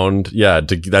around. Yeah,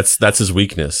 that's his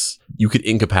weakness. You could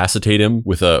incapacitate him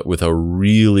with a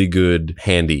really good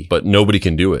handy, but nobody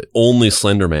can do it. Only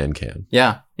Slender Man can.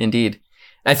 Yeah, indeed.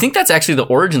 I think that's actually the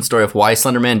origin story of why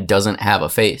Slender Man doesn't have a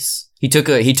face. He took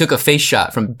a face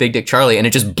shot from Big Dick Charlie and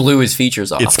it just blew his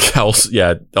features off.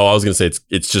 Yeah. Oh, I was gonna say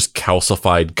it's just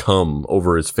calcified cum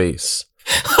over his face.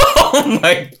 Oh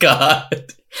my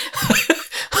god.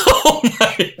 Oh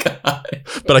my god.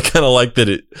 But I kind of like that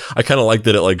it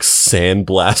like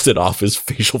sandblasted off his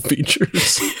facial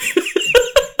features.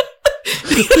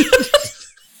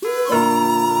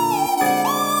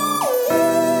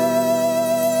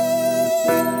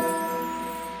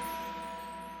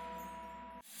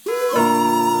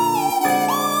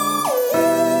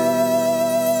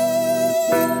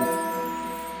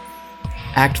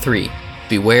 Act 3.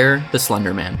 Beware the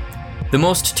Slender Man. The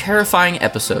most terrifying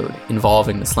episode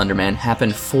involving the Slender Man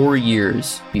happened 4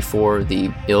 years before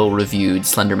the ill-reviewed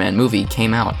Slender Man movie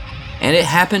came out, and it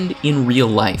happened in real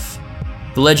life.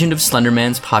 The legend of Slender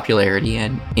Man's popularity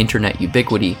and internet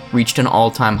ubiquity reached an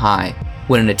all-time high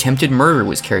when an attempted murder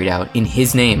was carried out in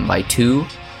his name by 2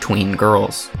 tween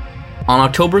girls. On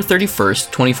October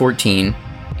 31st, 2014,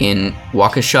 in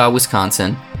Waukesha,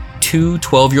 Wisconsin, 2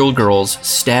 12-year-old girls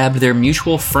stabbed their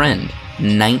mutual friend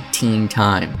 19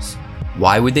 times.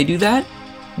 Why would they do that?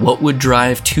 What would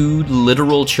drive 2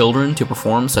 literal children to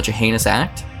perform such a heinous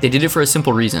act? They did it for a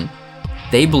simple reason.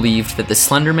 They believed that the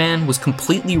Slender Man was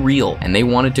completely real and they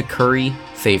wanted to curry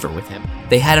favor with him.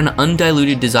 They had an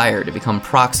undiluted desire to become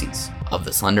proxies of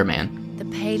the Slender Man. The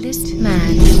palest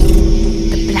man,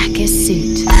 the blackest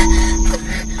suit,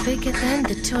 bigger than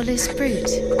the tallest brute.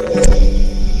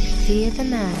 Fear the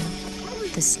man,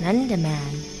 the Slender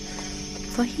Man,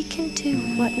 for he can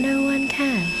do what no one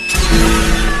can.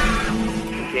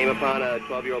 Came upon a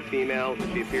 12-year-old female.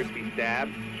 She appears to be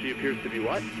stabbed. She appears to be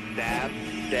what? Stabbed?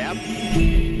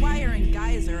 Wire and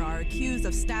Geyser are accused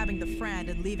of stabbing the friend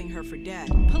and leaving her for dead.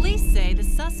 Police say the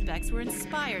suspects were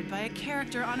inspired by a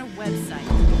character on a website.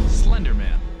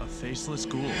 Slenderman, a faceless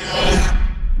ghoul.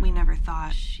 We never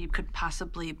thought she could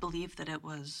possibly believe that it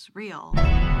was real.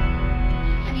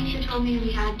 Anisha told me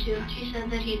we had to. She said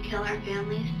that he'd kill our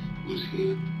families. Who's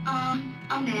he?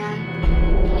 A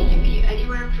man. He can be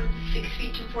anywhere from 6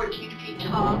 feet to 14 feet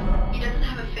tall. He doesn't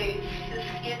have a face. His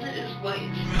skin is white.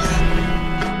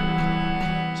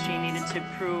 She needed to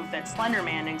prove that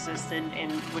Slenderman existed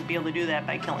and would be able to do that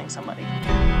by killing somebody.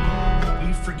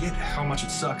 We forget how much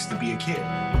it sucks to be a kid.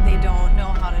 They don't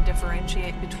know how to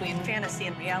differentiate between fantasy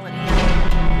and reality.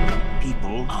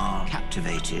 People are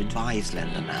captivated by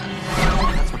Slenderman.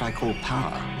 That's what I call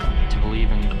power. To believe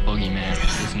in the boogeyman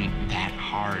isn't that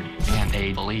hard, and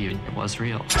they believed it was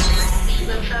real. She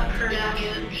lifts up her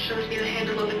napkin and shows me the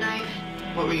handle of a knife.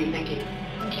 What were you thinking?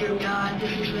 Dear God,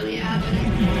 this is really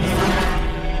happening.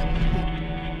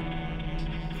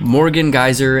 Morgan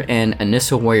Geyser and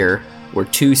Anissa Weier were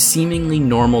two seemingly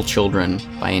normal children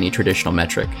by any traditional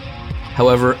metric.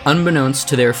 However, unbeknownst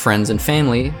to their friends and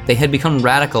family, they had become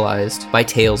radicalized by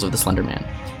tales of the Slender Man.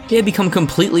 They had become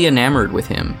completely enamored with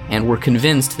him and were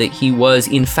convinced that he was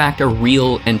in fact a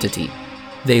real entity.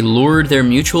 They lured their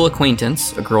mutual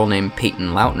acquaintance, a girl named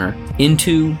Peyton Lautner,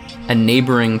 into a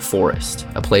neighboring forest,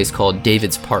 a place called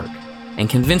David's Park, and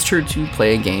convinced her to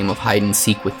play a game of hide and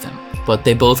seek with them. But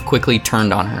they both quickly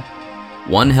turned on her.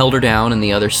 One held her down and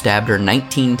the other stabbed her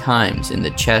 19 times in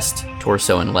the chest,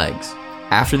 torso, and legs.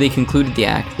 After they concluded the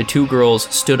act, the two girls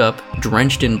stood up,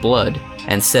 drenched in blood,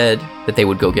 and said that they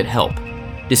would go get help.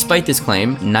 Despite this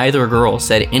claim, neither girl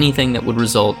said anything that would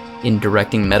result in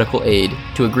directing medical aid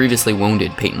to a grievously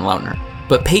wounded Peyton Lautner.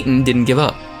 But Peyton didn't give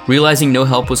up. Realizing no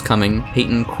help was coming,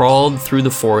 Peyton crawled through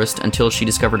the forest until she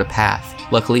discovered a path.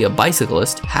 Luckily, a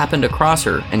bicyclist happened across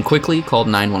her and quickly called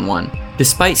 911.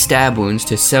 Despite stab wounds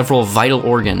to several vital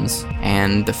organs,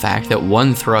 and the fact that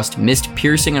one thrust missed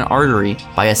piercing an artery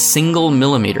by a single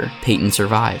millimeter, Peyton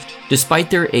survived. Despite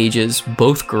their ages,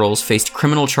 both girls faced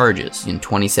criminal charges in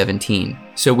 2017.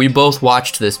 So we both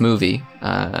watched this movie,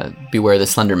 Beware the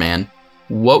Slender Man.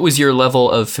 What was your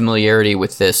level of familiarity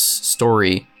with this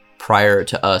story prior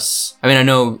to us? I mean, I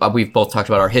know we've both talked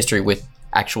about our history with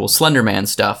actual Slender Man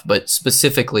stuff, but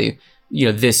specifically,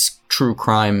 this true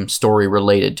crime story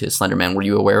related to Slender Man. Were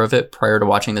you aware of it prior to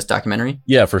watching this documentary?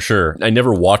 Yeah, for sure. I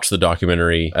never watched the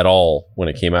documentary at all when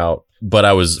it came out, but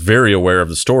I was very aware of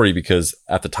the story because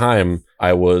at the time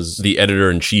I was the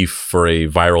editor-in-chief for a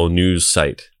viral news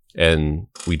site, and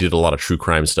we did a lot of true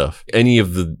crime stuff. Any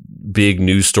of the big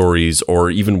news stories or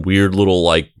even weird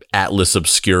little Atlas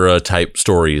Obscura type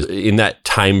stories in that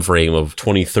time frame of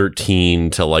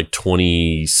 2013 to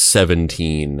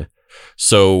 2017.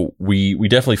 So we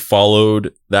definitely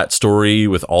followed that story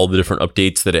with all the different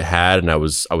updates that it had, and I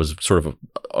was sort of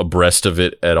abreast of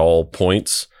it at all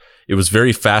points. It was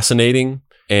very fascinating,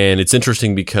 and it's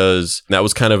interesting because that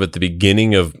was kind of at the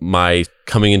beginning of my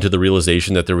coming into the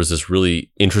realization that there was this really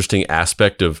interesting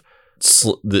aspect of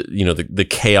the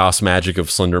chaos magic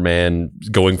of Slender Man,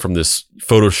 going from this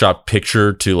Photoshop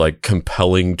picture to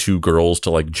compelling two girls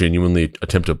to genuinely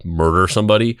attempt to murder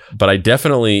somebody. But I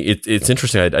definitely, it's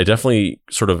interesting. I definitely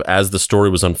sort of, as the story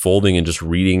was unfolding and just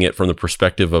reading it from the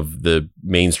perspective of the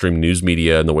mainstream news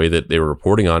media and the way that they were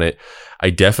reporting on it, I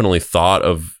definitely thought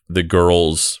of the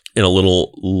girls in a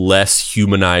little less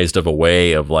humanized of a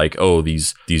way of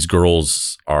these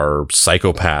girls are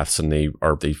psychopaths and they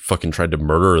fucking tried to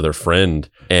murder their friend.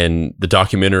 And the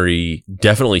documentary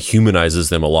definitely humanizes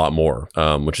them a lot more,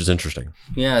 which is interesting.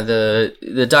 Yeah,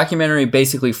 the documentary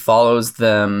basically follows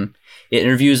them. It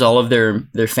interviews all of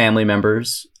their family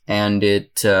members, and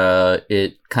it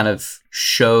kind of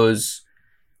shows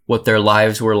what their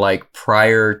lives were like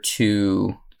prior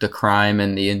to the crime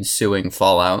and the ensuing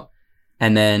fallout.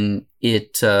 And then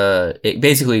it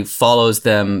basically follows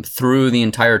them through the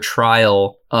entire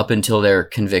trial up until they're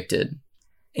convicted.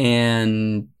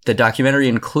 And the documentary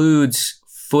includes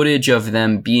footage of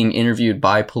them being interviewed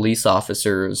by police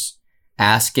officers,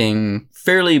 asking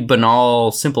fairly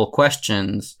banal, simple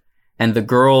questions. And the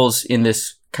girls, in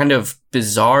this kind of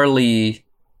bizarrely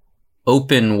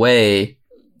open way,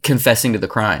 confessing to the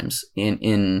crimes.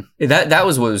 In that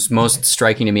was what was most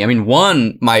striking to me. I mean,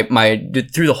 one, my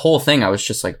through the whole thing, I was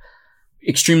just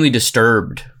extremely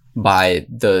disturbed by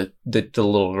the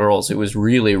little girls. It was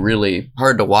really, really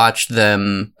hard to watch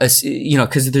them,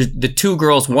 because the two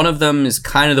girls, one of them is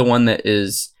kind of the one that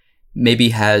maybe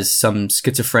has some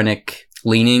schizophrenic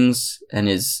leanings and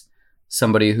is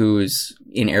somebody who's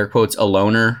in air quotes a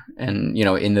loner, and you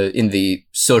know, in the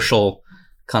social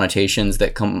connotations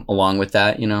that come along with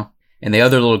that, you know. And the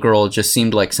other little girl just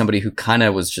seemed like somebody who kind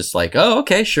of was just like, oh,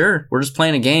 okay, sure, we're just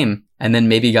playing a game, and then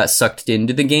maybe got sucked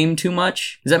into the game too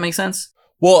much. Does that make sense?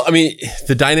 Well, I mean,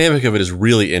 the dynamic of it is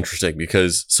really interesting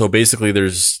because so basically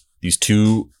there's these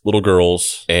two little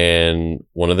girls, and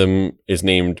one of them is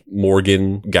named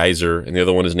Morgan Geyser, and the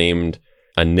other one is named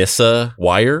Anissa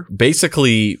Weier.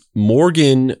 Basically,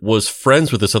 Morgan was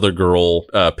friends with this other girl,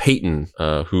 Peyton,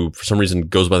 who for some reason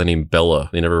goes by the name Bella.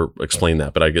 They never explained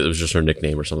that, but I guess it was just her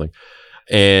nickname or something.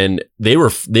 And they were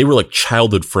like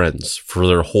childhood friends for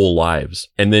their whole lives.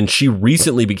 And then she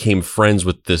recently became friends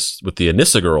with the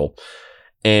Anissa girl.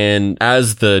 And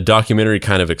as the documentary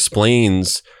kind of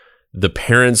explains, the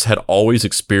parents had always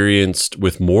experienced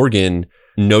with Morgan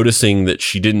noticing that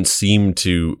she didn't seem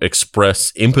to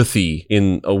express empathy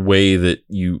in a way that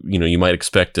you might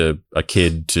expect a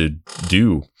kid to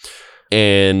do.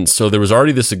 And so there was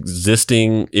already this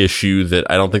existing issue that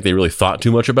I don't think they really thought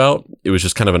too much about. It was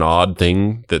just kind of an odd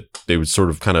thing that they would sort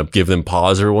of kind of give them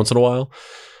pause every once in a while.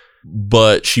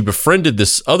 But she befriended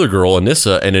this other girl,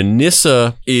 Anissa, and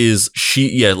Anissa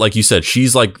like you said,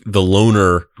 she's like the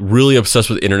loner, really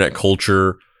obsessed with internet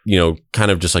culture, you know,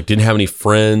 kind of just like didn't have any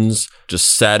friends,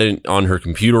 just sat on her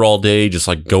computer all day, just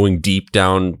like going deep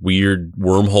down weird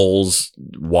wormholes,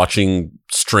 watching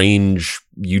strange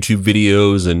YouTube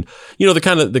videos, and you know, the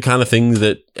kind of things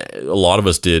that a lot of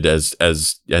us did as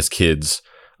kids.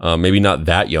 Maybe not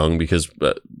that young because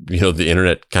you know, the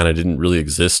internet kind of didn't really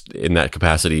exist in that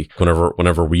capacity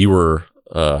whenever we were.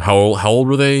 How old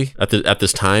were they at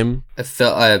this time? I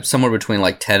felt somewhere between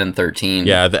like 10 and 13.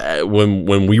 Yeah,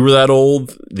 when we were that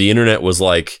old, the internet was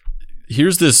like,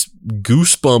 here's this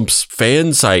Goosebumps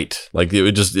fan site. Like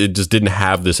it just didn't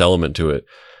have this element to it.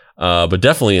 But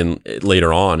definitely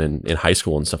later on in high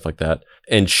school and stuff like that.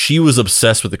 And she was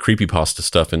obsessed with the creepypasta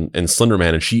stuff and Slender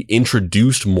Man, and she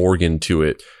introduced Morgan to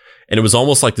it. And it was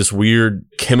almost like this weird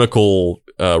chemical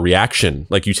reaction.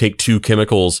 Like you take two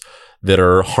chemicals that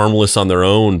are harmless on their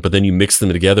own, but then you mix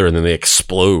them together and then they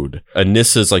explode.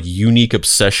 Anissa's like unique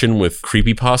obsession with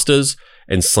creepypastas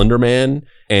and Slender Man,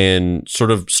 and sort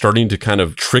of starting to kind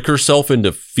of trick herself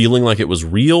into feeling like it was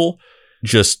real,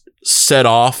 just set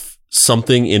off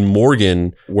something in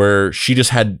Morgan where she just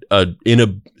had a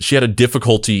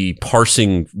difficulty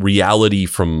parsing reality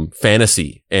from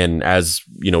fantasy. And as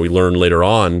you know, we learn later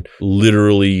on,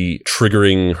 literally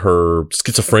triggering her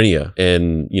schizophrenia,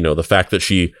 and you know, the fact that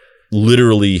she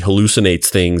literally hallucinates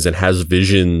things and has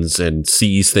visions and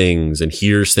sees things and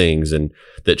hears things and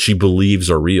that she believes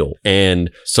are real. And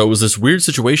so it was this weird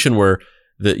situation where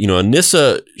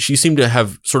Anissa, she seemed to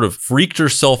have sort of freaked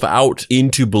herself out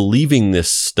into believing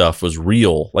this stuff was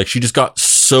real. Like she just got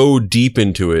so deep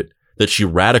into it that she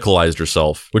radicalized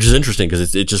herself, which is interesting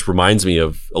because it just reminds me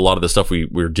of a lot of the stuff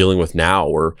we're dealing with now,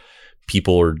 where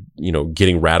people are, you know,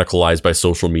 getting radicalized by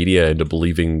social media into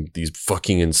believing these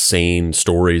fucking insane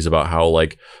stories about how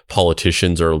like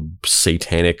politicians are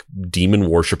satanic demon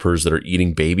worshipers that are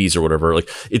eating babies or whatever. Like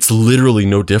it's literally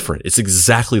no different. It's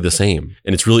exactly the same.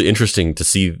 And it's really interesting to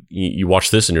see, you watch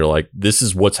this and you're like, this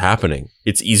is what's happening.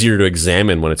 It's easier to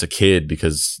examine when it's a kid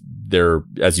because they're,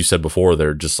 as you said before,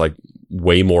 they're just like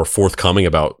way more forthcoming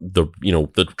about the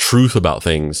truth about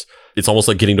things. It's almost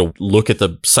like getting to look at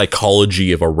the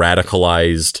psychology of a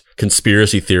radicalized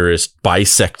conspiracy theorist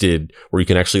bisected, where you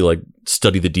can actually like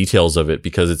study the details of it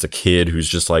because it's a kid who's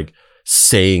just like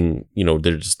saying, you know,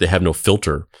 they have no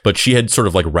filter. But she had sort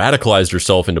of like radicalized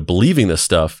herself into believing this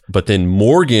stuff. But then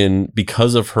Morgan,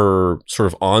 because of her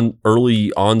sort of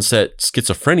early onset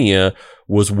schizophrenia,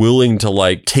 was willing to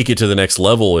like take it to the next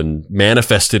level and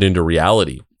manifest it into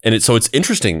reality. And so it's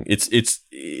interesting. It's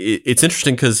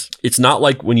interesting because it's not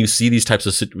like when you see these types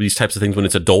of things when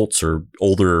it's adults or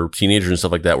older teenagers and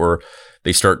stuff like that, where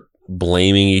they start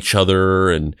blaming each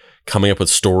other and coming up with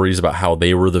stories about how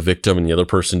they were the victim and the other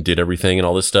person did everything and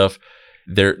all this stuff.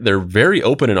 They're very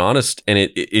open and honest, and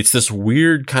it's this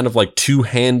weird kind of like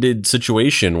two-handed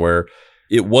situation where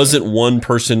it wasn't one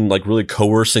person like really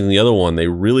coercing the other one. They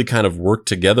really kind of worked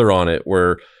together on it,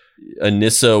 where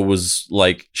Anissa was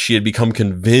like, she had become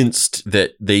convinced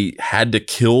that they had to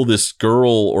kill this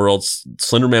girl or else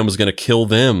Slender Man was going to kill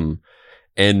them.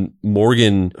 And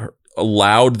Morgan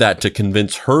allowed that to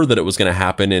convince her that it was going to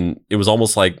happen. And it was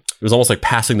almost like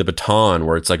passing the baton,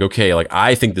 where it's like, okay, like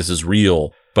I think this is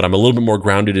real, but I'm a little bit more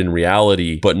grounded in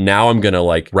reality. But now I'm going to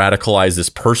like radicalize this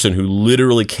person who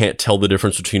literally can't tell the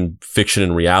difference between fiction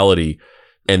and reality.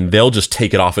 And they'll just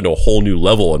take it off into a whole new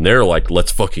level. And they're like,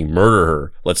 let's fucking murder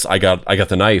her. I got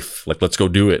the knife. Like, let's go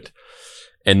do it.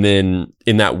 And then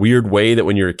in that weird way that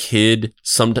when you're a kid,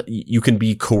 sometimes you can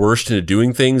be coerced into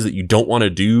doing things that you don't want to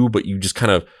do, but you just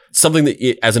kind of, something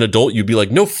that as an adult, you'd be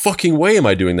like, no fucking way am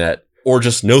I doing that. Or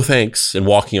just no thanks and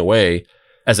walking away.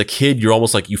 As a kid, you're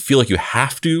almost like, you feel like you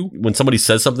have to. When somebody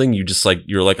says something,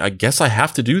 you're like, I guess I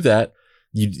have to do that.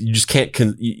 You just can't,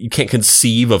 you can't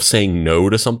conceive of saying no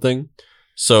to something.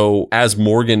 So as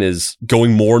Morgan is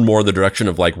going more and more in the direction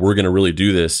of like, we're going to really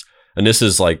do this,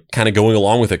 Anissa's like kind of going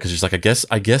along with it because she's like, I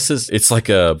guess it's like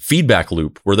a feedback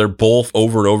loop where they're both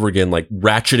over and over again, like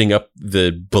ratcheting up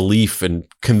the belief and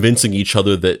convincing each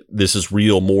other that this is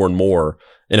real more and more.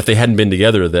 And if they hadn't been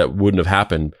together, that wouldn't have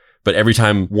happened. But every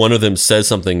time one of them says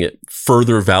something, it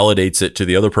further validates it to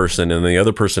the other person, and the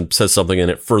other person says something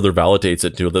and it further validates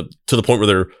it to the point where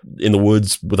they're in the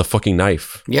woods with a fucking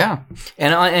knife. Yeah,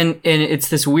 and it's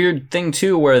this weird thing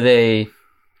too where they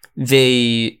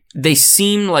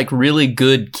seem like really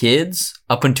good kids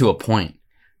up until a point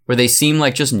where they seem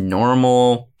like just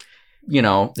normal,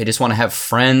 they just want to have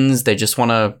friends. They just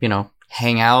want to,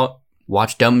 hang out,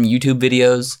 watch dumb YouTube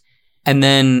videos. And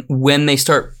then when they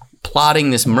start plotting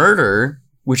this murder,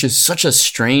 which is such a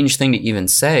strange thing to even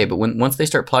say, but once they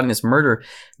start plotting this murder,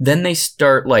 then they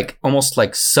start like almost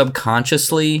like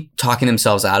subconsciously talking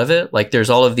themselves out of it. Like there's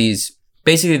all of these,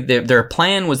 basically their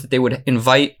plan was that they would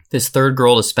invite this third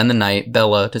girl to spend the night,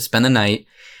 Bella, to spend the night,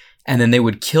 and then they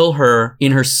would kill her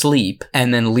in her sleep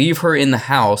and then leave her in the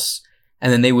house,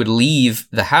 and then they would leave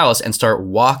the house and start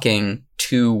walking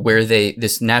to where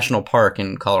this national park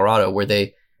in Colorado where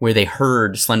they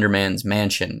heard Slender Man's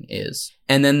mansion is.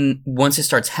 And then once it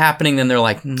starts happening, then they're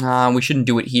like, nah, we shouldn't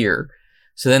do it here.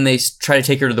 So then they try to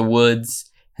take her to the woods,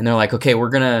 and they're like, okay, we're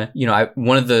gonna,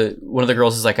 one of the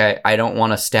girls is like, I don't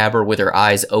want to stab her with her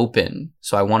eyes open.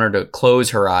 So I want her to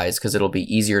close her eyes because it'll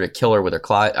be easier to kill her with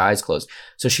her eyes closed.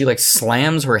 So she like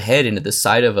slams her head into the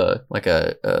side of a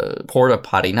porta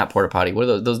potty, not porta potty. What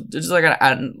are those just like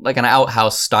an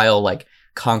outhouse style, like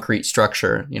concrete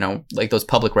structure, like those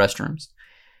public restrooms.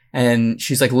 And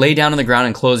she's like, lay down on the ground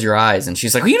and close your eyes. And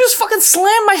she's like, well, you just fucking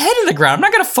slammed my head in the ground. I'm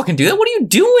not going to fucking do that. What are you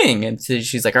doing? And so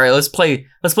she's like, all right, let's play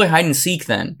hide and seek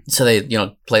then. So they,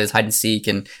 play this hide and seek.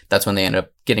 And that's when they end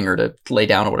up getting her to lay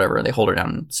down or whatever. They hold her down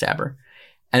and stab her.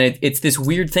 And it's this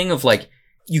weird thing of like,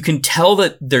 you can tell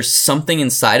that there's something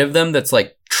inside of them that's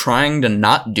like trying to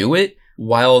not do it,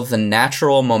 while the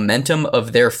natural momentum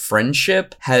of their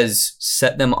friendship has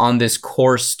set them on this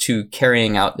course to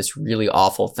carrying out this really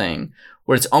awful thing.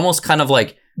 Where it's almost kind of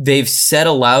like they've said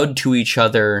aloud to each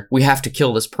other, we have to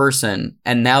kill this person.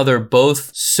 And now they're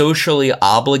both socially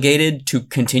obligated to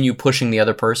continue pushing the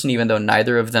other person, even though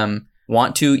neither of them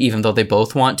want to, even though they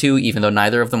both want to, even though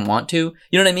neither of them want to.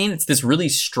 You know what I mean? It's this really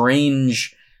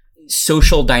strange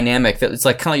social dynamic that it's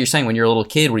like kind of like you're saying when you're a little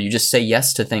kid where you just say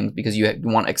yes to things because you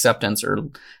want acceptance or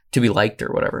to be liked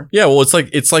or whatever. Yeah, well, it's like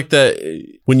that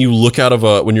when you look out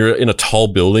of when you're in a tall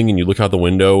building and you look out the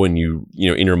window and you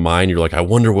in your mind you're like, I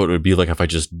wonder what it would be like if I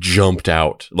just jumped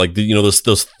out. Like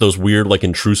those weird like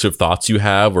intrusive thoughts you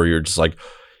have where you're just like,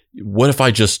 what if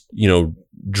I just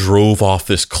drove off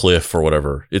this cliff or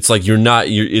whatever. It's like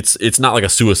it's not like a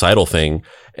suicidal thing,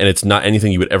 and it's not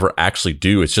anything you would ever actually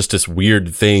do. It's just this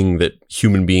weird thing that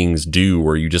human beings do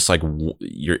where you just like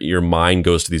your mind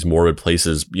goes to these morbid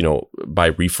places, by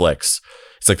reflex.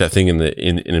 It's like that thing in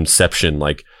Inception,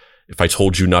 like if I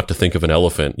told you not to think of an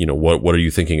elephant, what are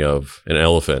you thinking of? An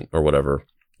elephant or whatever.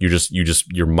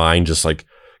 Your mind just like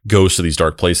goes to these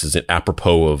dark places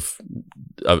apropos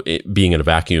of it being in a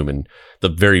vacuum, and the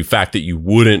very fact that you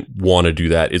wouldn't want to do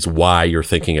that is why you're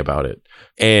thinking about it.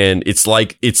 And it's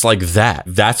like that.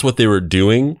 That's what they were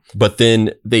doing, but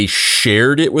then they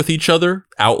shared it with each other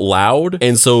out loud.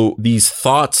 And so these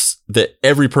thoughts that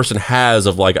every person has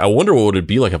of like, I wonder what would it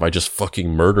be like if I just fucking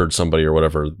murdered somebody or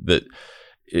whatever, that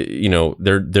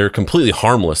they're completely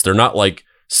harmless. They're not like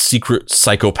secret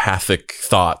psychopathic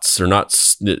thoughts. They're not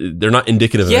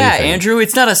indicative of anything. Yeah, Andrew,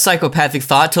 it's not a psychopathic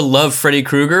thought to love Freddy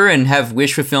Krueger and have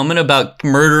wish fulfillment about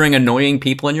murdering annoying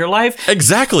people in your life.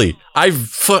 Exactly. I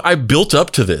built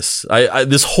up to this.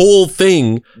 This whole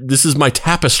thing, this is my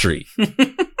tapestry.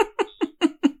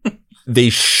 They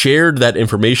shared that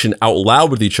information out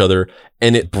loud with each other,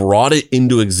 and it brought it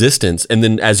into existence. And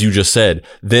then, as you just said,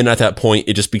 then at that point,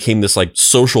 it just became this like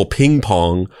social ping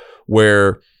pong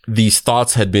where these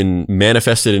thoughts had been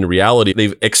manifested into reality.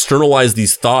 They've externalized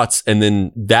these thoughts, and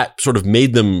then that sort of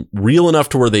made them real enough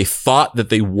to where they thought that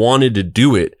they wanted to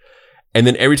do it. And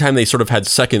then every time they sort of had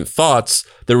second thoughts,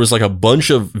 there was like a bunch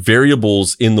of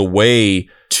variables in the way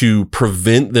to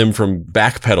prevent them from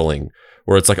backpedaling,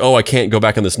 Where it's like, oh, I can't go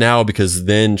back on this now because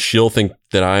then she'll think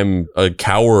that I'm a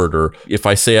coward. Or if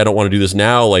I say I don't want to do this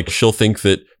now, like she'll think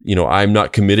that, you know, I'm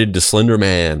not committed to Slender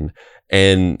Man.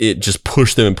 And it just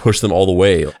pushed them all the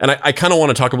way. And I kind of want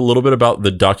to talk a little bit about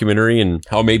the documentary and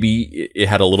how maybe it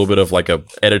had a little bit of like a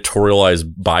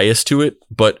editorialized bias to it.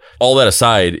 But all that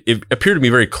aside, it appeared to me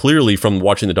very clearly from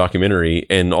watching the documentary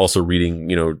and also reading,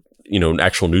 you know,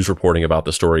 actual news reporting about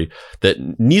the story that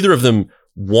neither of them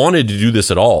wanted to do this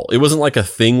at all. It wasn't like a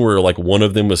thing where like one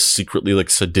of them was secretly like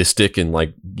sadistic and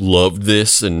like loved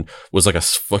this and was like a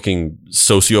fucking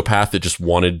sociopath that just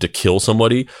wanted to kill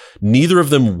somebody. Neither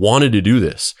of them wanted to do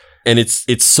this. And it's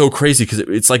so crazy because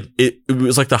it's like it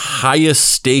was like the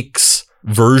highest stakes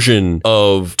version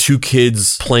of two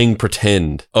kids playing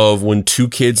pretend, of when two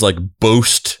kids like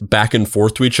boast back and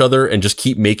forth to each other and just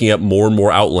keep making up more and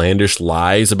more outlandish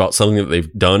lies about something that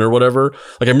they've done or whatever.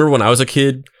 Like I remember when I was a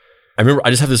kid,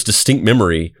 I just have this distinct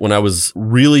memory when I was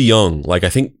really young, like I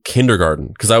think kindergarten,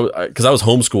 because I was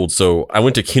homeschooled. So I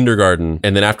went to kindergarten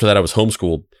and then after that I was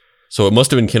homeschooled. So it must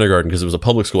have been kindergarten because it was a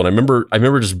public school. And I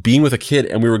remember just being with a kid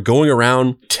and we were going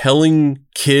around telling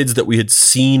kids that we had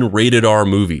seen rated R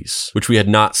movies, which we had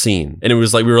not seen. And it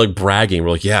was like, we were like bragging.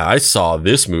 We're like, yeah, I saw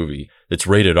this movie. It's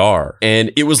rated R.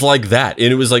 And it was like that.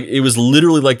 And it was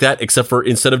literally like that, except for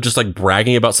instead of just like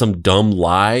bragging about some dumb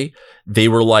lie, they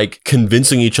were like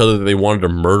convincing each other that they wanted to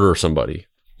murder somebody.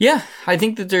 Yeah, I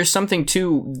think that there's something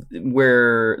too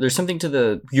where there's something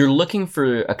to you're looking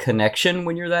for a connection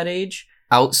when you're that age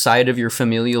outside of your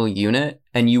familial unit,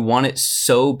 and you want it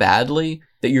so badly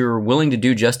that you're willing to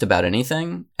do just about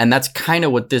anything. And that's kind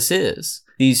of what this is.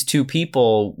 These two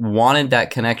people wanted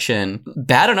that connection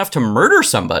bad enough to murder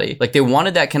somebody. Like they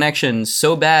wanted that connection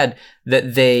so bad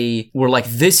that they were like,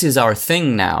 this is our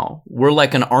thing now. We're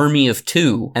like an army of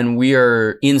two and we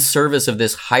are in service of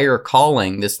this higher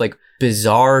calling, this like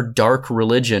bizarre dark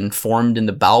religion formed in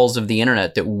the bowels of the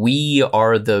internet that we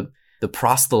are the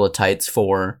proselytes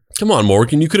for. Come on,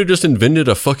 Morgan, you could have just invented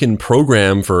a fucking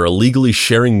program for illegally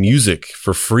sharing music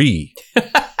for free.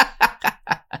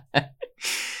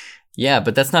 Yeah,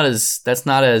 but that's not as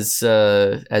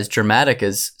dramatic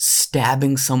as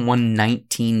stabbing someone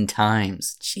 19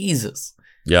 times. Jesus.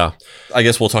 Yeah. I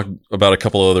guess we'll talk about a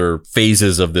couple other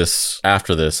phases of this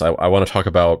after this. I want to talk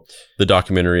about the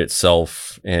documentary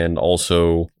itself and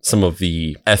also some of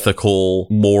the ethical,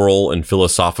 moral, and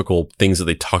philosophical things that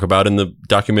they talk about in the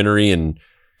documentary and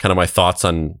kind of my thoughts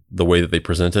on the way that they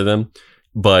presented them.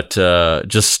 But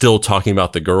just still talking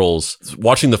about the girls,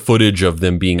 watching the footage of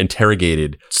them being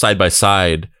interrogated side by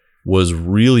side was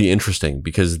really interesting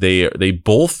because they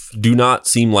both do not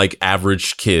seem like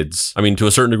average kids. I mean, to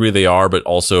a certain degree they are, but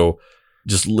also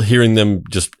just hearing them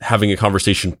just having a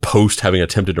conversation post having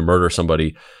attempted to murder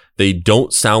somebody, they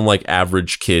don't sound like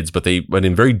average kids, but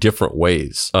in very different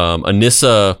ways.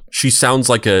 Anissa, she sounds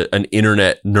like an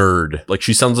internet nerd. Like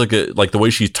she sounds like the way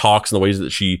she talks and the ways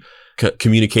that she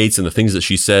communicates and the things that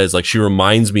she says. Like she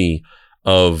reminds me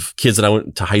of kids that I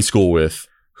went to high school with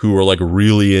who were like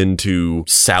really into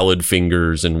salad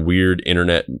fingers and weird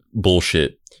internet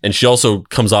bullshit. And she also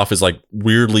comes off as like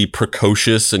weirdly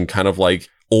precocious and kind of like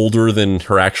older than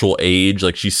her actual age.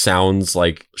 Like she sounds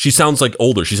like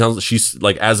older. She's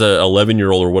like as a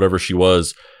 11-year-old or whatever she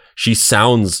was, she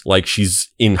sounds like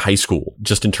she's in high school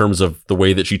just in terms of the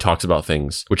way that she talks about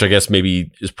things, which I guess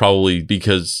maybe is probably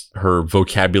because her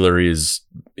vocabulary is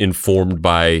informed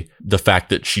by the fact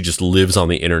that she just lives on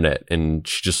the internet and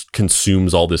she just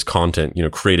consumes all this content, you know,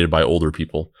 created by older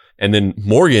people. And then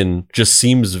Morgan just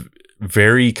seems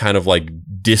very kind of like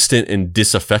distant and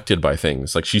disaffected by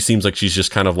things. Like she seems like she's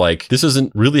just kind of like, this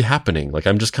isn't really happening. Like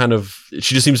she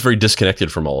just seems very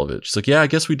disconnected from all of it. She's like, yeah, I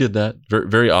guess we did that. Very,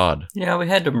 very odd. Yeah, we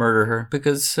had to murder her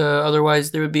because otherwise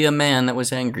there would be a man that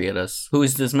was angry at us. Who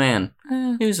is this man?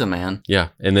 He was a man. Yeah,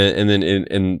 and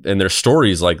then their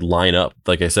stories like line up.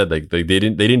 Like I said, they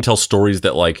didn't tell stories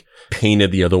that like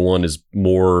painted the other one as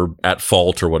more at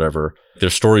fault or whatever. Their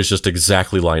stories just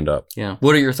exactly lined up. Yeah.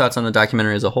 What are your thoughts on the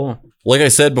documentary as a whole? Like I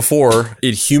said before,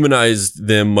 it humanized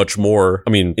them much more. I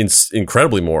mean,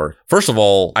 incredibly more. First of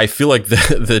all, I feel like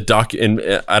the doc, and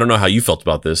I don't know how you felt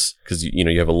about this because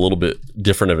you have a little bit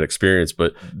different of an experience,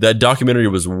 but that documentary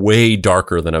was way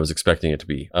darker than I was expecting it to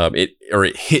be.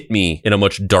 It hit me in a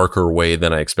much darker way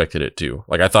than I expected it to.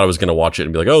 Like I thought I was going to watch it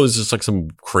and be like, oh, this is just like some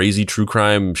crazy true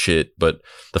crime shit. But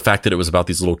the fact that it was about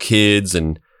these little kids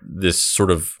and this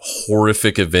sort of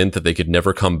horrific event that they could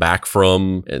never come back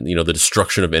from, and the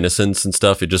destruction of innocence and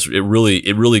stuff, it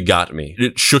really got me.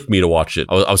 It shook me to watch it.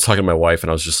 I was talking to my wife and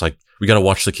I was just like, we got to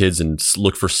watch the kids and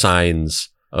look for signs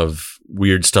of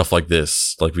weird stuff like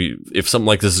this. Like if something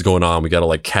like this is going on, we got to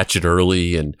like catch it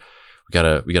early and we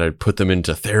we gotta put them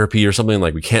into therapy or something.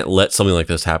 Like, we can't let something like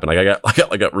this happen. Like,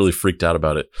 I got really freaked out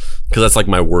about it, because that's like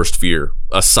my worst fear.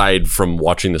 Aside from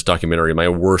watching this documentary, my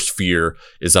worst fear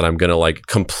is that I'm gonna like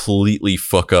completely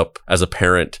fuck up as a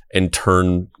parent and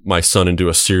turn my son into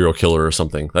a serial killer or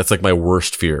something. That's like my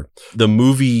worst fear. The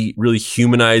movie really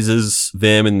humanizes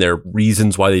them and their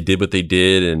reasons why they did what they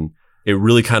did, and it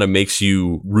really kind of makes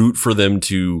you root for them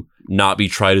to not be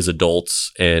tried as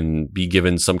adults and be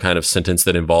given some kind of sentence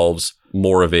that involves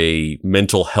more of a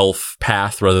mental health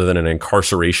path rather than an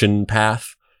incarceration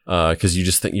path. Cause you're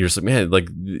just like, man, like,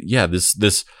 yeah,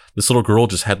 this little girl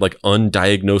just had like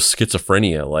undiagnosed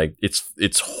schizophrenia. Like,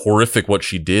 it's horrific what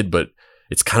she did, but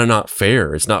it's kind of not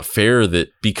fair. It's not fair that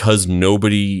because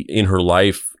nobody in her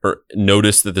life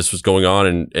noticed that this was going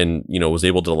on and, you know, was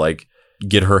able to like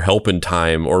get her help in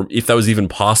time, or if that was even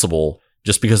possible,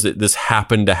 just because this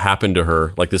happened to happen to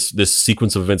her, like this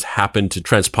sequence of events happened to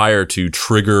transpire to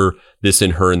trigger this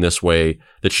in her in this way,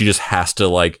 that she just has to,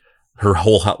 like, her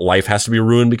whole life has to be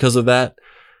ruined because of that.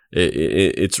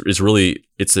 It's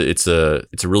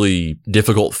a really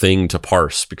difficult thing to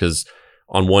parse, because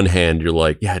on one hand you're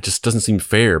like, yeah, it just doesn't seem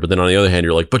fair, but then on the other hand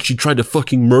you're like, but she tried to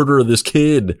fucking murder this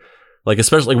kid. Like,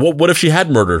 especially, like, what if she had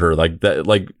murdered her? Like, that,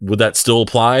 like, would that still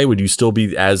apply? Would you still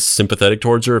be as sympathetic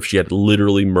towards her if she had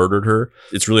literally murdered her?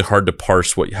 It's really hard to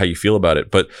parse how you feel about it.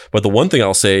 But the one thing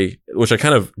I'll say, which I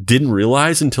kind of didn't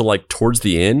realize until like towards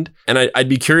the end, and I'd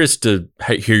be curious to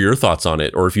hear your thoughts on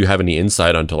it, or if you have any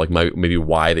insight onto like maybe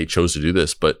why they chose to do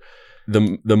this. But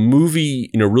the movie,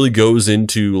 you know, really goes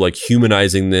into like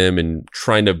humanizing them and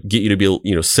trying to get you to be,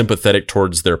 you know, sympathetic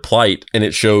towards their plight. And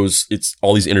it's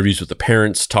all these interviews with the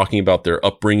parents talking about their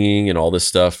upbringing and all this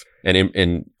stuff,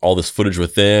 and all this footage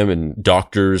with them, and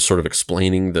doctors sort of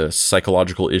explaining the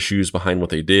psychological issues behind what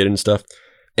they did and stuff.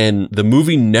 And the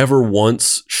movie never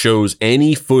once shows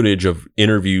any footage of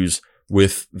interviews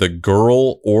with the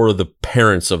girl or the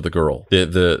parents of the girl,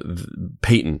 the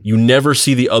Peyton. You never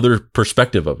see the other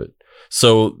perspective of it.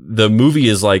 So the movie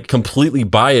is like completely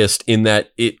biased in that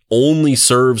it only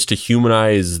serves to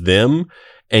humanize them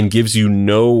and gives you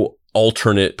no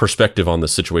alternate perspective on the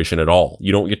situation at all.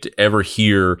 You don't get to ever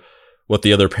hear what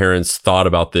the other parents thought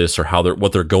about this, or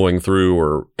what they're going through,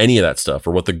 or any of that stuff,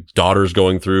 or what the daughter's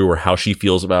going through, or how she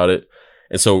feels about it.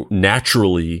 And so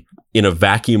naturally, in a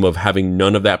vacuum of having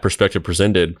none of that perspective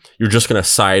presented, you're just going to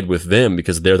side with them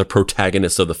because they're the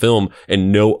protagonists of the film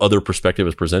and no other perspective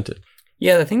is presented.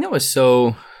 Yeah, the thing that was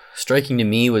so striking to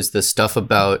me was the stuff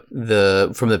about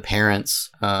from the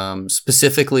parents,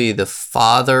 specifically the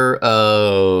father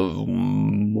of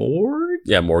Morgan.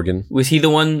 Yeah, Morgan. Was he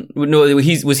the one? No,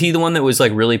 was he the one that was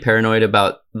like really paranoid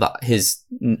about his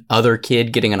other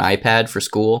kid getting an iPad for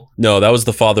school? No, that was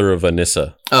the father of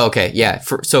Anissa. Oh, okay, yeah.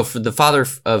 So for the father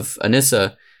of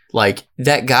Anissa, like,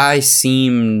 that guy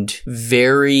seemed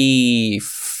very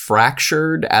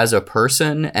fractured as a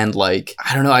person, and like,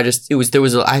 I don't know, I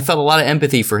felt a lot of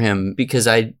empathy for him, because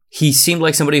he seemed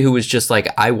like somebody who was just like,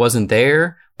 I wasn't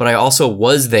there, but I also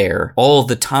was there all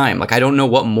the time. Like, I don't know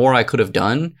what more I could have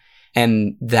done.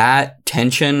 And that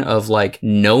tension of like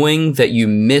knowing that you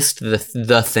missed the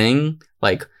thing,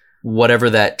 like whatever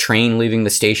that train leaving the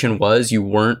station was, you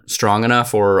weren't strong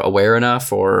enough or aware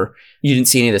enough, or you didn't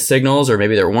see any of the signals, or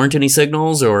maybe there weren't any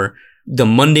signals, or the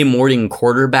Monday morning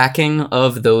quarterbacking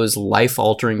of those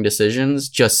life-altering decisions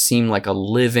just seemed like a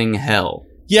living hell.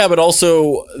 Yeah, but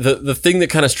also the thing that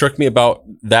kind of struck me about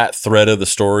that thread of the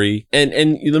story, and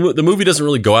the movie doesn't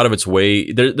really go out of its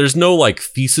way. There's no like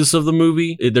thesis of the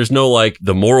movie. There's no like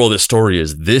the moral of the story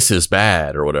is this is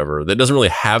bad or whatever. That doesn't really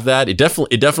have that. It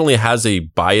definitely has a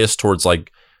bias towards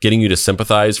like getting you to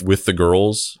sympathize with the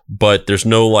girls, but there's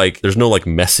no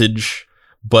message.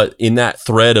 But in that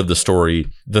thread of the story,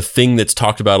 the thing that's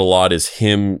talked about a lot is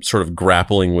him sort of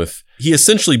grappling with, he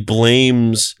essentially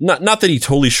blames, not that he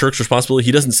totally shirks responsibility.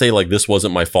 He doesn't say like, this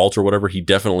wasn't my fault or whatever. He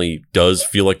definitely does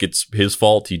feel like it's his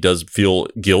fault. He does feel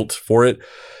guilt for it.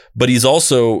 But he's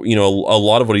also, you know, a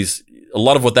lot of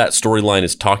what that storyline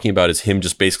is talking about is him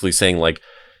just basically saying like,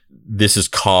 this is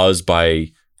caused by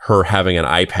her having an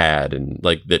iPad, and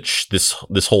like that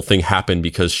this whole thing happened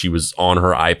because she was on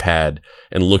her iPad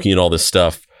and looking at all this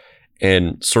stuff,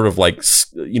 and sort of like,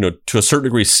 you know, to a certain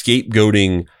degree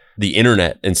scapegoating the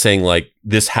internet and saying like,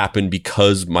 this happened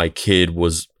because my kid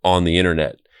was on the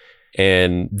internet.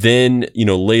 And then, you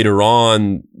know, later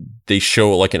on they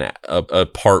show like a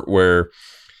part where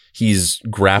he's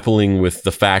grappling with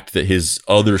the fact that his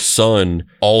other son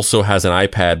also has an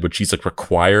iPad, which he's like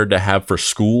required to have for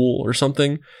school or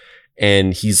something.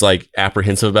 and he's like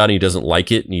apprehensive about it. He doesn't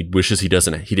like it, and he wishes he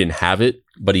didn't have it,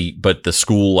 but the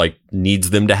school like needs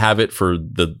them to have it for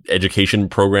the education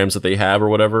programs that they have or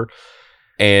whatever.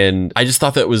 And I just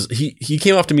thought that he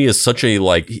came off to me as such a,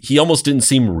 like, he almost didn't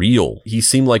seem real. He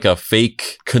seemed like a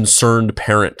fake concerned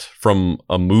parent from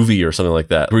a movie or something like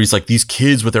that, where he's like, these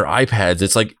kids with their iPads.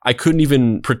 It's like, I couldn't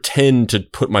even pretend to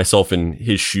put myself in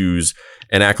his shoes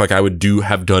and act like I would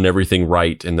have done everything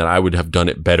right and that I would have done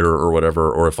it better or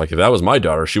whatever. Or if that was my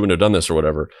daughter, she wouldn't have done this or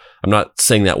whatever. I'm not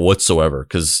saying that whatsoever,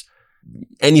 because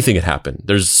anything could happen.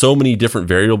 There's so many different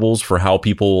variables for how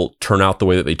people turn out the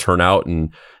way that they turn out,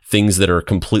 and things that are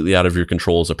completely out of your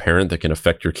control as a parent that can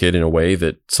affect your kid in a way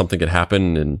that something could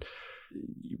happen and,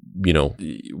 you know,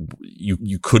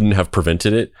 you couldn't have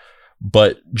prevented it.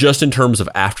 But just in terms of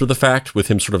after the fact, with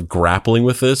him sort of grappling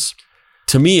with this,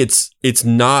 to me, it's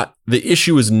not, the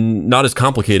issue is not as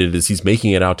complicated as he's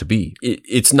making it out to be.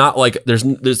 It's not like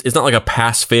it's not like a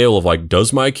pass fail of like,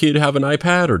 does my kid have an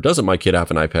iPad or doesn't my kid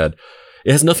have an iPad?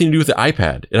 It has nothing to do with the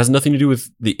iPad. It has nothing to do with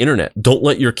the internet. Don't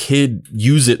let your kid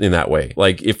use it in that way.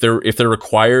 Like if they're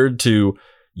required to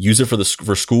use it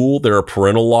for school, there are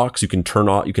parental locks. You can turn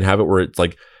off. You can have it where it's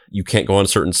like you can't go on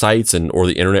certain sites or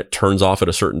the internet turns off at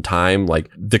a certain time.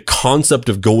 Like the concept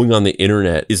of going on the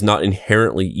internet is not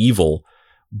inherently evil,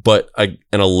 but an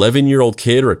 11-year-old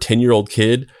kid or a 10-year-old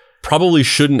kid probably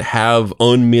shouldn't have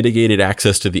unmitigated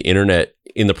access to the internet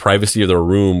in the privacy of their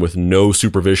room with no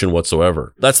supervision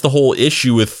whatsoever. That's the whole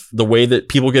issue with the way that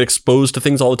people get exposed to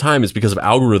things all the time, is because of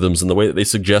algorithms and the way that they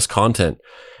suggest content.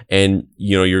 And,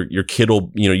 you know, your kid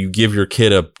will, you know, you give your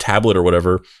kid a tablet or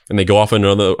whatever, and they go off in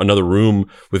another room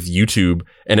with YouTube.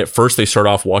 And at first they start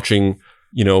off watching,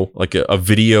 you know, like a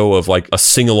video of like a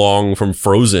sing-along from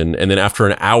Frozen. And then after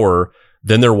an hour,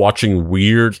 then they're watching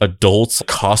weird adults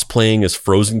cosplaying as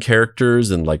Frozen characters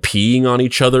and like peeing on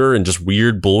each other and just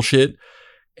weird bullshit.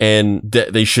 And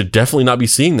they should definitely not be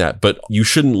seeing that. But you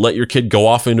shouldn't let your kid go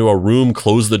off into a room,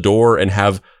 close the door, and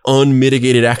have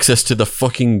unmitigated access to the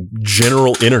fucking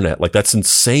general internet. Like, that's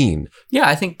insane. Yeah,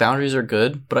 I think boundaries are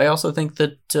good. But I also think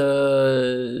that,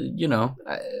 you know,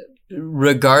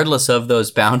 regardless of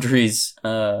those boundaries,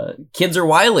 kids are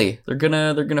wily. They're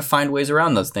gonna find ways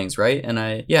around those things, right? And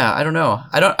I don't know.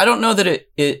 I don't know that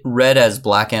it read as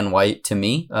black and white to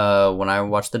me. When I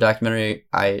watched the documentary,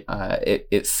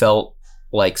 it felt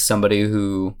like somebody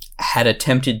who had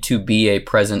attempted to be a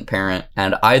present parent,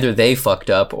 and either they fucked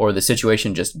up or the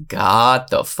situation just got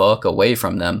the fuck away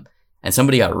from them and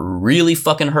somebody got really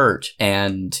fucking hurt.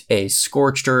 And a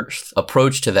scorched earth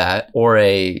approach to that, or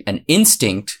an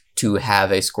instinct to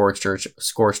have a scorched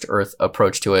earth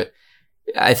approach to it,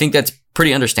 I think that's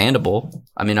pretty understandable.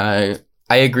 I mean, I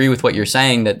agree with what you're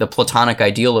saying, that the platonic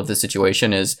ideal of the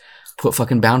situation is put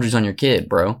fucking boundaries on your kid,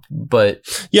 bro. But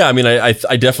yeah, I mean, I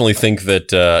definitely think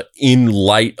that in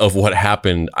light of what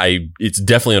happened, it's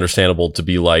definitely understandable to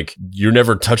be like, you're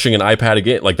never touching an iPad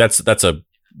again. Like that's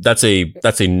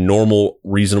a normal,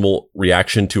 reasonable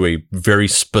reaction to a very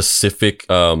specific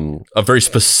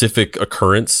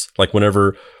occurrence. Like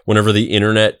whenever the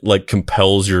internet like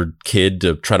compels your kid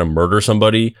to try to murder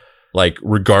somebody, like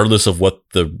regardless of what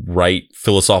the right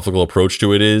philosophical approach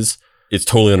to it is, it's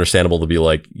totally understandable to be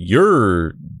like,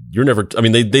 you're never, I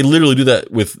mean, they literally do that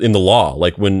in the law.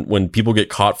 Like when people get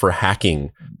caught for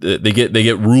hacking, they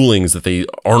get rulings that they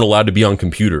aren't allowed to be on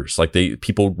computers. Like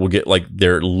people will get like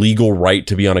their legal right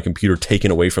to be on a computer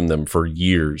taken away from them for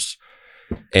years.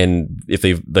 And if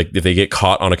they get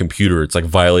caught on a computer, it's like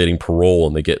violating parole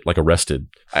and they get like arrested.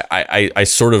 I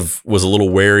sort of was a little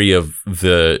wary of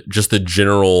the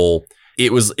general.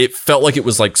 It felt like it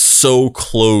was like so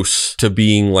close to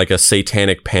being like a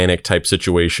satanic panic type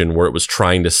situation where it was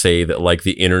trying to say that like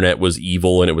the internet was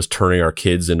evil and it was turning our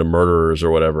kids into murderers or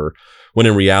whatever. When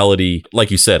in reality, like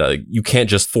you said, you can't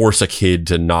just force a kid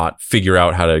to not figure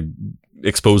out how to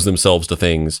expose themselves to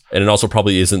things. And it also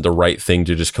probably isn't the right thing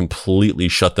to just completely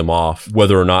shut them off,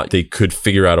 whether or not they could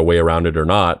figure out a way around it or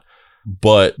not.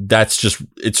 But it's just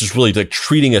really like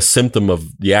treating a symptom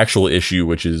of the actual issue,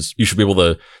 which is you should be able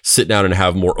to sit down and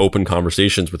have more open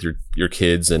conversations with your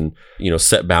kids and, you know,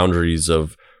 set boundaries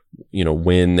of, you know,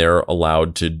 when they're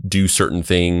allowed to do certain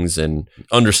things, and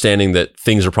understanding that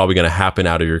things are probably going to happen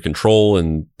out of your control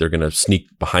and they're going to sneak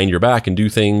behind your back and do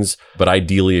things. But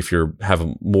ideally, if you have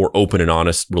a more open and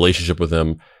honest relationship with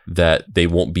them, that they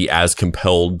won't be as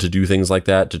compelled to do things like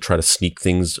that, to try to sneak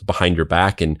things behind your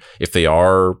back. And if they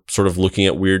are sort of looking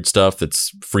at weird stuff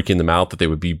that's freaking them out, that they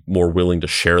would be more willing to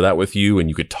share that with you and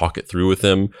you could talk it through with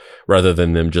them, rather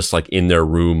than them just like in their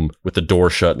room with the door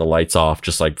shut and the lights off,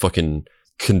 just like fucking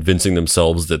convincing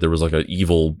themselves that there was like an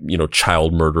evil,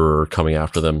 child murderer coming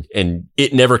after them, and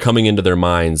it never coming into their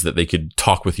minds that they could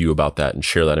talk with you about that and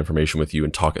share that information with you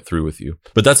and talk it through with you.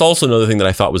 But that's also another thing that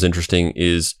I thought was interesting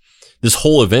is this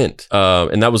whole event.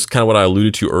 And that was kind of what I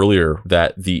alluded to earlier,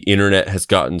 that the internet has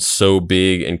gotten so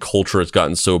big and culture has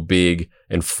gotten so big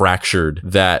and fractured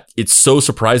that it's so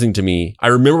surprising to me. I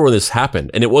remember when this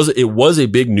happened, and it was a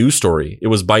big news story. It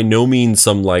was by no means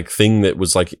some like thing that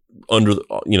was like under,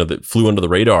 that flew under the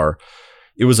radar.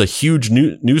 It was a huge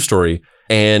news story.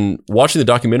 And watching the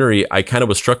documentary, I kind of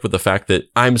was struck with the fact that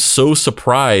I'm so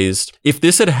surprised. If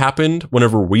this had happened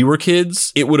whenever we were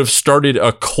kids, it would have started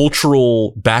a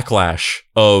cultural backlash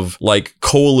of like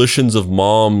coalitions of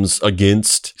moms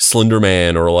against Slender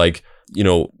Man, or like,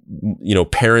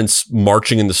 parents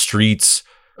marching in the streets,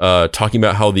 talking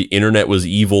about how the internet was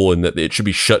evil and that it should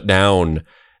be shut down.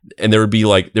 And there would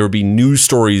be news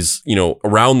stories,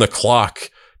 around the clock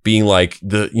being like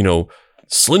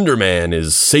Slender Man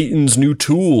is Satan's new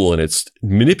tool and it's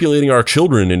manipulating our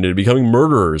children into becoming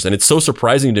murderers. And it's so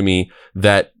surprising to me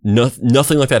that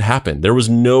nothing like that happened. There was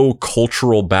no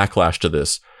cultural backlash to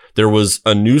this. There was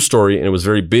a news story and it was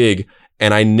very big.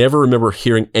 And I never remember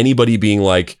hearing anybody being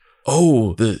like,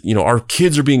 oh, our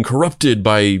kids are being corrupted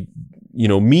by,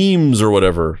 memes or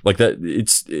whatever like that.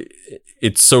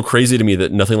 It's so crazy to me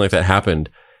that nothing like that happened.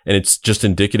 And it's just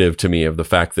indicative to me of the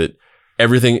fact that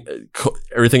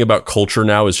everything about culture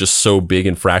now is just so big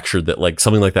and fractured that like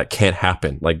something like that can't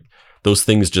happen. Like those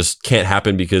things just can't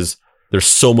happen because there's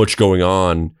so much going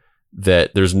on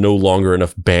that there's no longer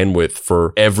enough bandwidth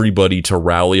for everybody to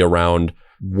rally around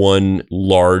one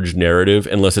large narrative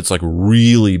unless it's like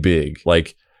really big.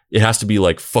 Like it has to be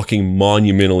like fucking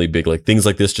monumentally big. Like things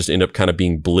like this just end up kind of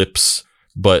being blips,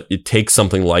 but it takes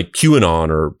something like QAnon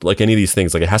or like any of these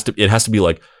things. Like it has to be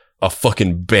like a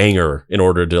fucking banger in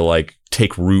order to like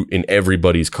take root in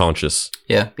everybody's conscious.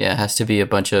 Yeah. It has to be a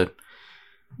bunch of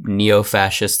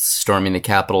neo-fascists storming the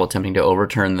Capitol attempting to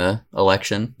overturn the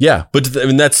election. Yeah, but I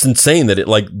mean that's insane that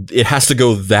it has to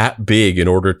go that big in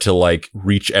order to like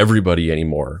reach everybody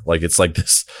anymore. Like it's like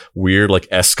this weird like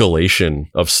escalation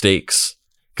of stakes.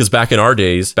 Because back in our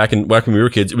days, back when we were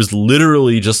kids, it was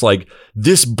literally just like,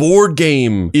 this board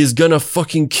game is gonna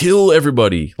fucking kill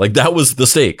everybody. Like that was the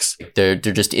stakes. There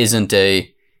just isn't a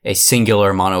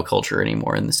singular monoculture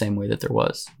anymore in the same way that there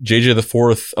was. JJ the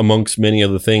Fourth, amongst many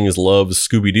other things, loves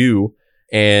Scooby-Doo.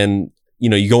 And,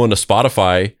 you go into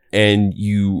Spotify and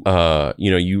you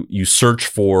search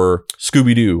for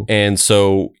Scooby-Doo. And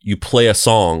so you play a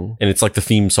song and it's like the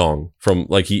theme song from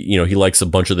like, he likes a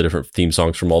bunch of the different theme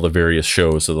songs from all the various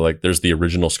shows. So like there's the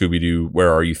original Scooby-Doo,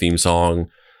 Where Are You theme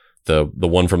song, the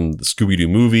one from the Scooby-Doo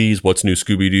movies, What's New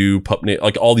Scooby-Doo,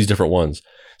 like all these different ones.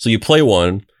 So you play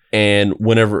one and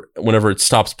whenever it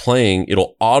stops playing,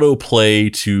 it'll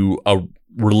autoplay to a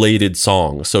related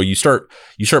song. So you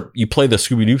play the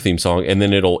Scooby-Doo theme song and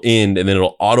then it'll end and then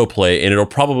it'll autoplay and it'll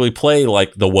probably play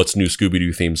like the What's New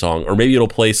Scooby-Doo theme song, or maybe it'll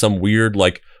play some weird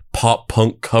like pop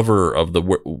punk cover of the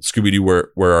Scooby-Doo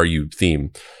Where Are You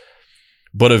theme.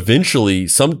 But eventually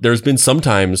there's been some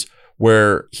times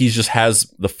where he just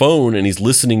has the phone and he's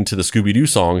listening to the Scooby-Doo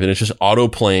songs and it's just auto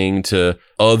playing to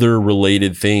other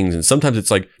related things. And sometimes it's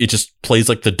like, it just plays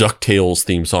like the DuckTales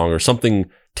theme song or something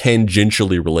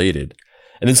tangentially related.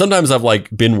 And then sometimes I've like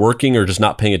been working or just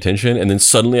not paying attention. And then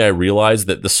suddenly I realize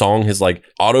that the song has like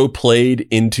auto played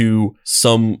into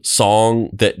some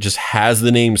song that just has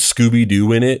the name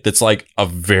Scooby-Doo in it. That's like a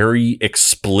very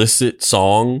explicit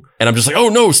song. And I'm just like, oh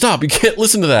no, stop. You can't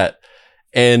listen to that.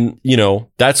 And,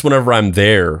 that's whenever I'm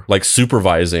there, like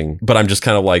supervising, but I'm just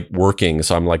kind of like working.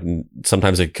 So I'm like,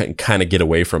 sometimes it can kind of get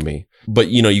away from me. But,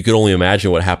 you could only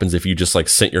imagine what happens if you just like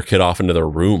sent your kid off into their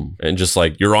room and just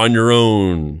like, you're on your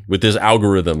own with this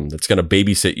algorithm that's going to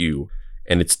babysit you.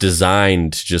 And it's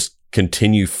designed to just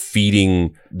continue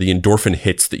feeding the endorphin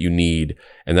hits that you need.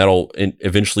 And that'll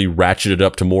eventually ratchet it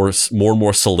up to more and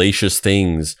more salacious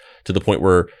things, to the point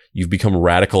where you've become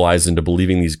radicalized into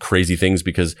believing these crazy things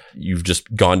because you've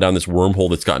just gone down this wormhole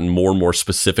that's gotten more and more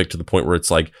specific, to the point where it's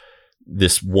like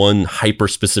this one hyper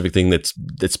specific thing that's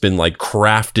been like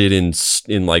crafted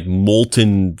in like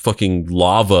molten fucking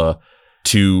lava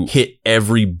to hit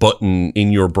every button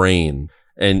in your brain.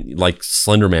 And like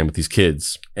Slender Man with these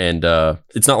kids. And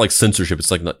it's not like censorship.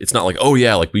 It's not like, oh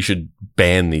yeah, like we should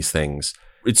ban these things.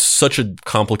 It's such a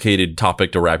complicated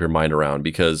topic to wrap your mind around,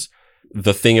 because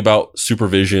the thing about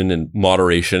supervision and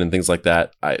moderation and things like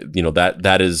that, I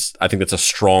think that's a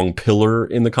strong pillar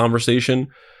in the conversation.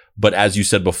 But as you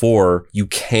said before, you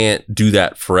can't do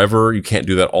that forever. You can't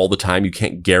do that all the time. You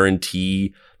can't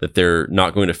guarantee that they're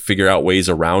not going to figure out ways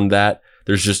around that.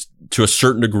 There's just, to a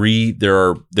certain degree,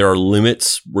 there are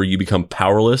limits where you become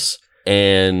powerless,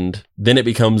 and then it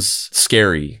becomes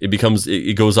scary.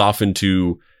 It goes off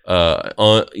into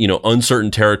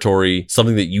uncertain territory,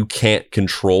 something that you can't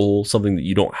control, something that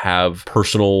you don't have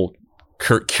personal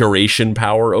curation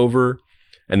power over.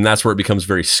 And that's where it becomes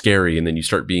very scary. And then you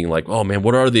start being like, oh man,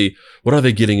 what are they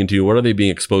getting into? What are they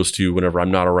being exposed to whenever I'm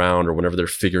not around or whenever they're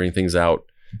figuring things out?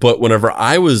 But whenever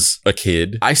I was a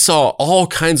kid, I saw all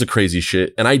kinds of crazy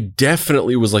shit. And I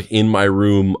definitely was like in my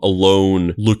room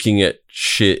alone looking at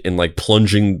shit and like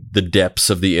plunging the depths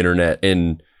of the internet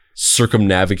and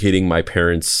circumnavigating my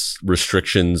parents'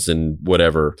 restrictions and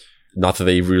whatever. Not that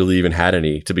they really even had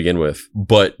any to begin with,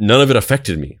 but none of it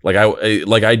affected me.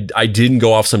 I didn't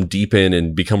go off some deep end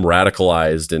and become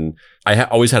radicalized. And I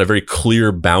always had a very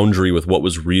clear boundary with what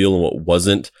was real and what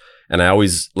wasn't. And I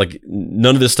always, like,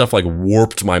 none of this stuff like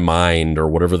warped my mind or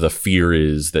whatever the fear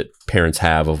is that parents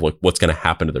have of like what's going to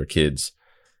happen to their kids.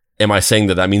 Am I saying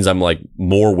that means I'm like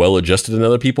more well-adjusted than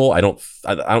other people? I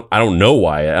don't know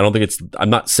why. I'm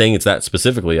not saying it's that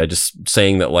specifically. I just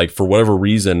saying that like for whatever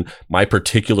reason, my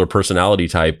particular personality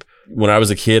type, when I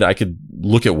was a kid, I could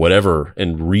look at whatever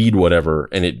and read whatever.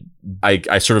 And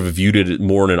I sort of viewed it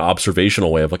more in an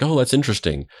observational way of like, oh, that's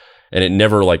interesting. And it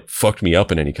never like fucked me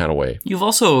up in any kind of way. You've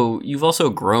also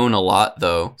grown a lot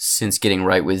though since getting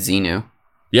right with Xenu.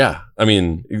 Yeah, I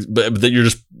mean, but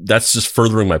that's just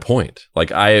furthering my point.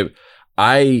 Like I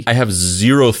have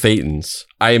zero thetans.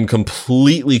 I am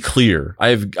completely clear. I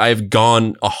have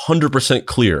gone 100%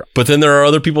 clear. But then there are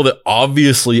other people that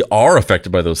obviously are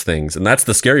affected by those things, and that's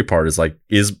the scary part. Is like,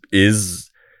 is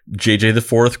JJ the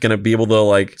Fourth gonna be able to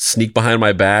like sneak behind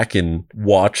my back and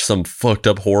watch some fucked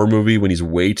up horror movie when he's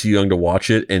way too young to watch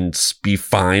it and be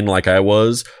fine like I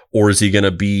was? Or is he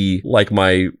gonna be like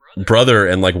my brother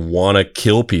and like want to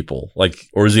kill people? Like,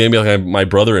 or is he gonna be like my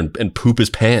brother and poop his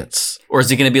pants? Or is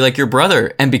he gonna be like your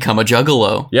brother and become a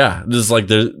juggalo? Yeah, this is like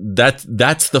that's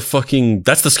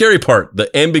the scary part,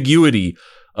 the ambiguity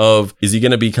of, is he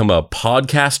going to become a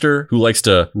podcaster who likes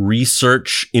to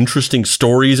research interesting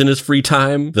stories in his free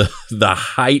time? The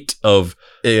height of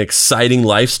an exciting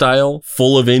lifestyle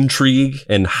full of intrigue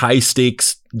and high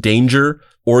stakes danger?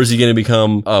 Or is he going to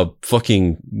become a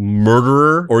fucking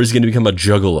murderer? Or is he going to become a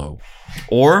juggalo?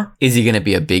 Or is he going to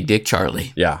be a Big Dick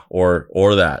Charlie? Yeah, or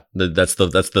that. That's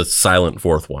the silent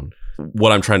fourth one.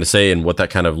 What I'm trying to say and what that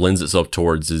kind of lends itself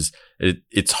towards is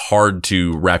it's hard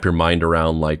to wrap your mind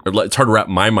around, like, or it's hard to wrap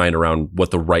my mind around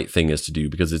what the right thing is to do,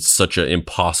 because it's such an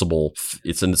impossible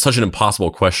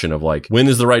question of like, when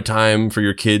is the right time for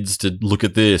your kids to look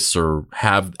at this or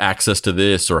have access to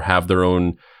this or have their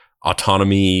own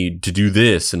autonomy to do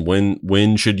this, and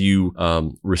when should you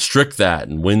restrict that,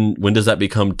 and when does that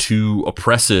become too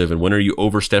oppressive, and when are you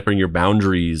overstepping your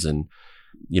boundaries and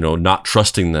not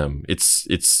trusting them?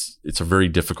 It's a very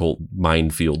difficult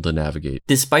minefield to navigate.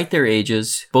 Despite their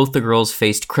ages, both the girls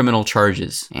faced criminal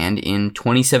charges, and in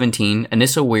 2017,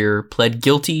 Anissa Weier pled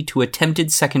guilty to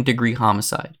attempted second-degree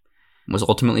homicide and was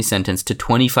ultimately sentenced to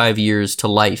 25 years to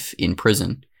life in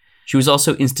prison. She was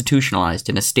also institutionalized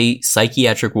in a state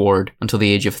psychiatric ward until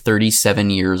the age of 37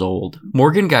 years old.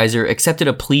 Morgan Geyser accepted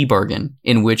a plea bargain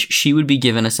in which she would be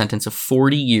given a sentence of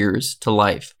 40 years to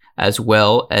life, as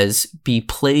well as be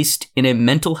placed in a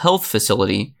mental health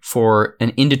facility for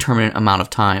an indeterminate amount of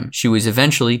time. She was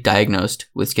eventually diagnosed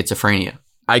with schizophrenia.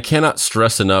 I cannot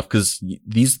stress enough, because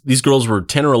these girls were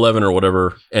 10 or 11 or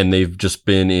whatever, and they've just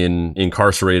been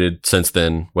incarcerated since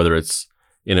then, whether it's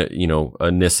in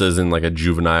Anissa's in like a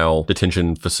juvenile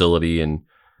detention facility and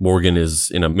Morgan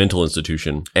is in a mental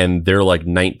institution, and they're like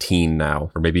 19 now,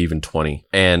 or maybe even 20.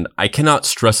 And I cannot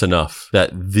stress enough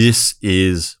that this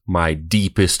is my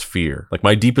deepest fear. Like,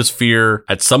 my deepest fear,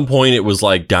 at some point it was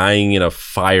like dying in a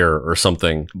fire or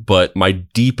something. But my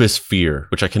deepest fear,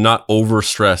 which I cannot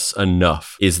overstress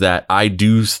enough, is that I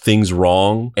do things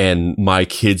wrong and my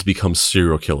kids become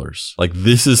serial killers. Like,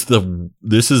 this is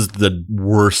the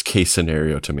worst case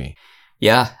scenario to me.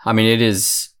 Yeah, I mean, it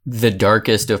is the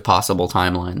darkest of possible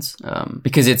timelines,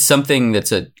 because it's something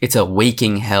it's a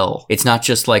waking hell. It's not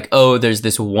just like, oh, there's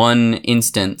this one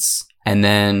instance and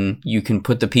then you can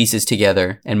put the pieces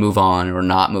together and move on or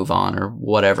not move on or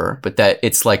whatever, but that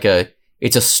it's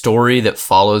a story that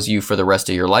follows you for the rest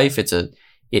of your life.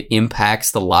 It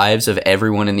impacts the lives of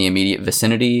everyone in the immediate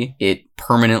vicinity. It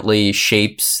permanently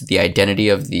shapes the identity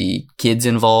of the kids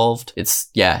involved. It's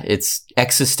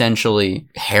existentially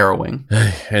harrowing.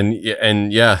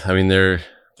 And yeah, I mean, they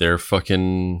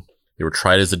were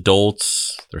tried as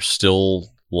adults. They're still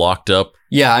locked up.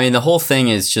 Yeah, I mean, the whole thing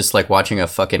is just like watching a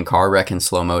fucking car wreck in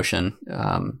slow motion.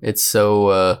 It's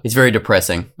very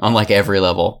depressing on like every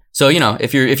level. So, you know,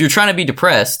 if you're trying to be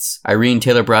depressed, Irene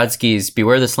Taylor Brodsky's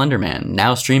Beware the Slender Man,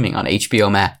 now streaming on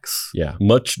HBO Max. Yeah,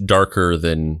 much darker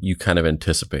than you kind of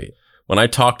anticipate. When I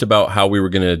talked about how we were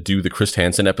going to do the Chris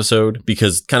Hansen episode,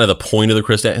 because kind of the point of the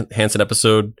Chris Hansen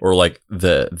episode, or like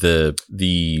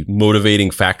the motivating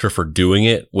factor for doing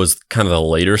it, was kind of the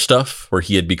later stuff where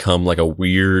he had become like a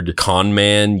weird con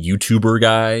man YouTuber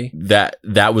guy.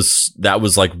 That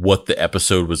was like what the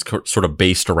episode was sort of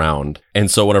based around.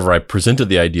 And so whenever I presented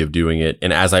the idea of doing it,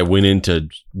 and as I went into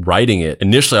writing it,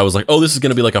 initially I was like, oh, this is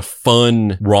going to be like a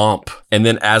fun romp. And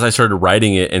then as I started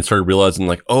writing it and started realizing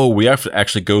like, oh, we have to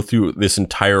actually go through this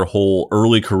entire whole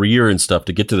early career and stuff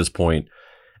to get to this point.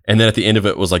 And then at the end of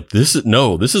it was like, this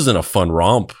isn't a fun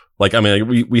romp. Like, I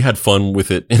mean, we had fun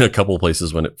with it in a couple of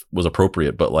places when it was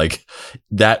appropriate, but like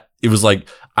that, it was like,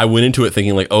 I went into it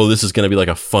thinking like, oh, this is going to be like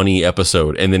a funny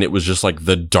episode. And then it was just like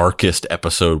the darkest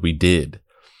episode we did.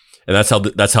 And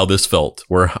that's how this felt,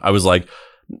 where I was like,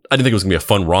 I didn't think it was gonna be a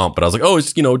fun romp, but I was like, oh,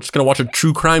 it's, you know, just gonna watch a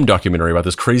true crime documentary about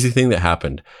this crazy thing that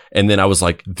happened. And then I was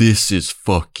like, this is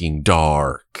fucking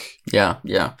dark. Yeah.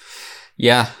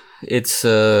 It's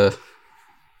oof.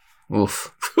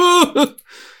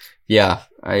 Yeah.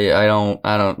 I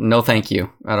don't, no thank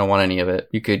you. I don't want any of it.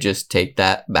 You could just take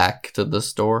that back to the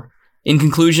store. In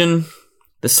conclusion,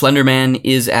 the Slender Man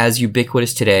is as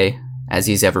ubiquitous today as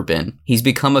he's ever been. He's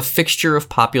become a fixture of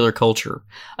popular culture,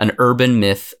 an urban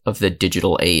myth of the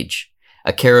digital age,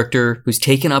 a character who's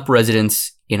taken up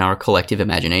residence in our collective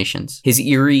imaginations. His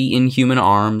eerie, inhuman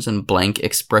arms and blank,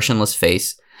 expressionless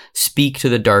face speak to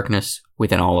the darkness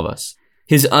within all of us.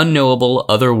 His unknowable,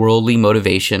 otherworldly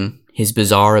motivation, his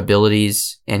bizarre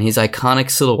abilities, and his iconic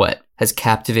silhouette has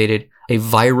captivated a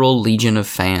viral legion of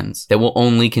fans that will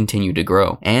only continue to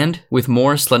grow. And with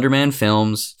more Slenderman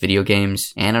films, video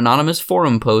games, and anonymous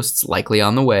forum posts likely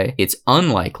on the way, it's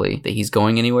unlikely that he's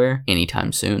going anywhere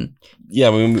anytime soon. Yeah,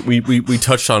 I mean, we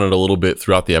touched on it a little bit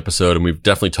throughout the episode, and we've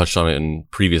definitely touched on it in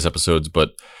previous episodes, but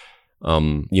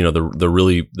you know, the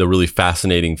really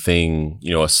fascinating thing,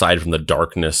 you know, aside from the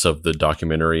darkness of the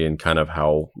documentary and kind of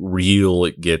how real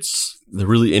it gets, the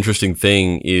really interesting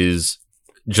thing is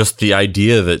just the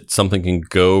idea that something can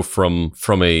go from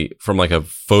like a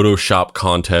Photoshop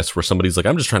contest where somebody's like,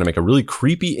 I'm just trying to make a really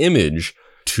creepy image,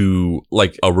 to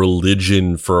like a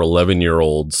religion for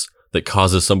 11-year-olds that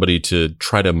causes somebody to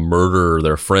try to murder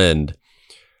their friend.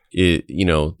 It, you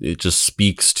know, it just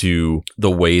speaks to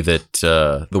the way that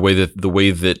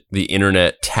the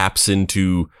internet taps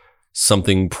into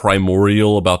something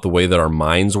primordial about the way that our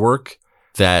minds work.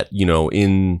 That, you know,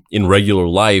 in regular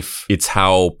life, it's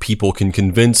how people can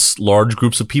convince large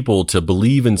groups of people to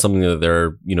believe in something that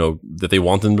they're, you know, that they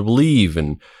want them to believe.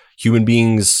 And human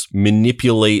beings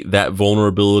manipulate that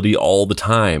vulnerability all the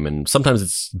time. And sometimes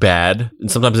it's bad and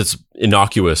sometimes it's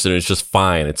innocuous and it's just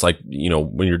fine. It's like, you know,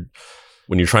 when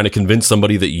you're trying to convince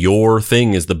somebody that your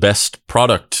thing is the best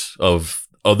product of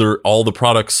all the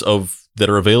products that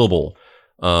are available.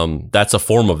 That's a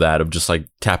form of that, of just like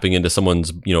tapping into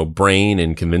someone's, you know, brain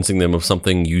and convincing them of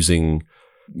something using,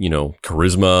 you know,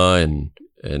 charisma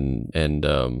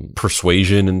and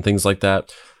persuasion and things like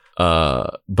that.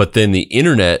 But then the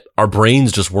internet, our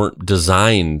brains just weren't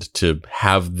designed to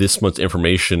have this much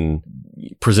information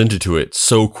presented to it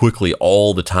so quickly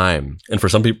all the time. And for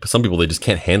some people, they just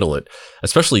can't handle it,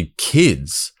 especially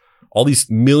kids. All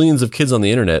these millions of kids on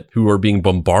the internet who are being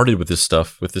bombarded with this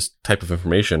stuff, with this type of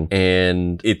information.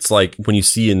 And it's like when you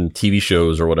see in TV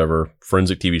shows or whatever,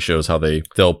 forensic TV shows, how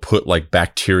they'll put like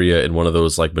bacteria in one of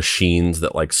those like machines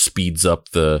that like speeds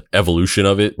up the evolution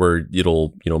of it, where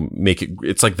it'll, you know, make it,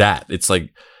 it's like that. It's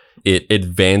like it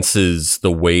advances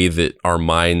the way that our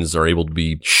minds are able to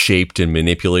be shaped and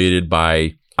manipulated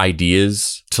by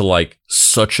ideas to like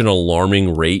such an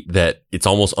alarming rate that it's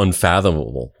almost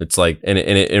unfathomable. It's like, and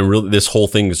really, this whole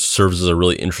thing serves as a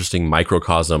really interesting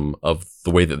microcosm of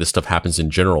the way that this stuff happens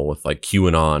in general, with like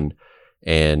QAnon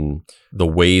and the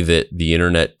way that the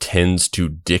internet tends to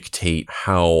dictate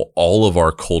how all of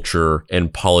our culture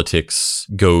and politics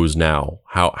goes now,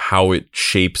 how it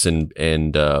shapes and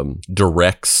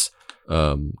directs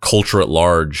culture at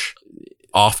large,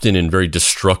 often in very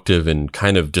destructive and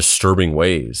kind of disturbing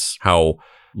ways. How,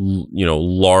 you know,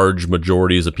 large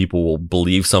majorities of people will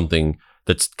believe something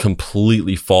that's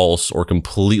completely false or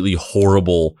completely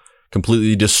horrible,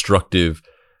 completely destructive,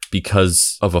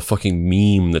 because of a fucking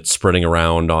meme that's spreading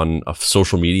around on a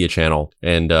social media channel.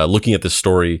 And looking at this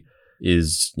story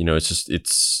is, you know, it's just,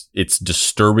 it's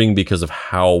disturbing because of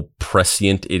how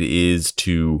prescient it is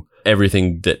to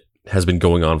everything that has been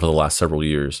going on for the last several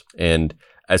years. And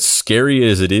as scary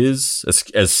as it is,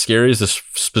 as scary as this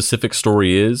specific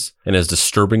story is, and as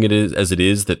disturbing as it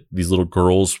is that these little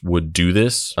girls would do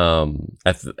this,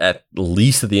 at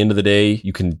least at the end of the day,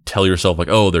 you can tell yourself like,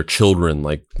 oh, they're children.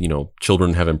 Like, you know,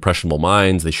 children have impressionable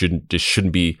minds. They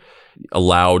shouldn't be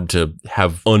allowed to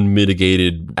have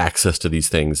unmitigated access to these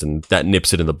things, and that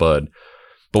nips it in the bud.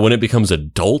 But when it becomes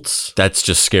adults, that's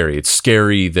just scary. It's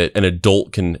scary that an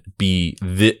adult can be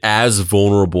as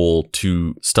vulnerable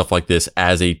to stuff like this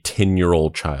as a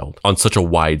 10-year-old child on such a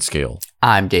wide scale.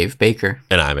 I'm Dave Baker.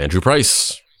 And I'm Andrew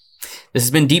Price. This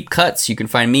has been Deep Cuts. You can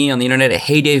find me on the internet at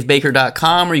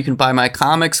heydavebaker.com, or you can buy my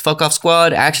comics, Fuck Off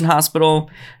Squad, Action Hospital,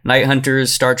 Night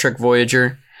Hunters, Star Trek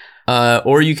Voyager.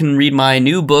 Or you can read my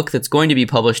new book that's going to be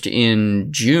published in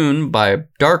June by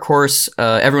Dark Horse,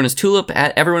 Everyone is Tulip,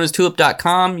 at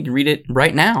everyoneistulip.com. You can read it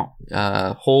right now.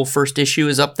 Whole first issue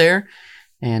is up there,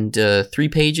 and 3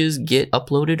 pages get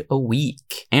uploaded a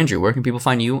week. Andrew, where can people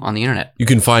find you on the internet? You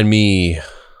can find me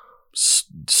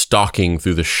stalking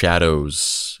through the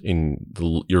shadows in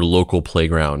your local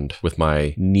playground with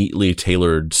my neatly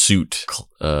tailored suit,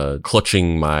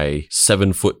 clutching my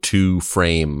 7'2"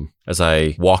 frame as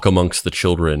I walk amongst the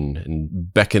children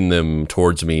and beckon them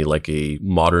towards me like a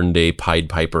modern day Pied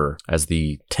Piper as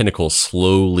the tentacles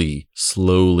slowly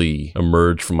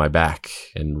emerge from my back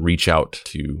and reach out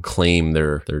to claim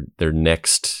their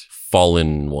next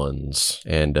fallen ones.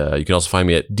 And you can also find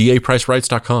me at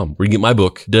dapricerights.com, where you can get my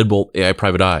book, Deadbolt AI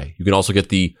Private Eye. You can also get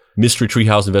the Mystery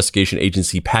Treehouse Investigation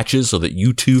Agency patches so that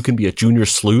you too can be a junior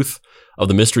sleuth of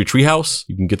the Mystery Treehouse.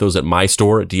 You can get those at my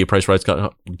store at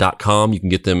dapricerights.com. You can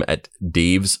get them at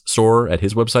Dave's store at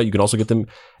his website. You can also get them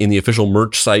in the official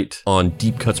merch site on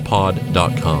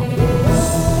deepcutspod.com.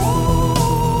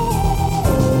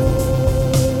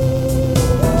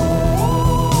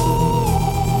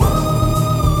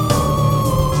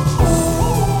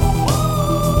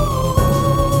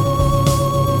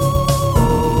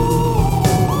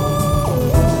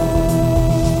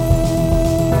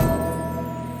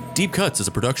 Deep Cuts is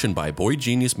a production by Boy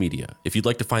Genius Media. If you'd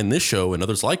like to find this show and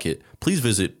others like it, please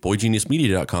visit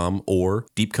boygeniusmedia.com or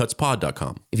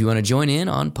deepcutspod.com. If you want to join in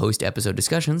on post-episode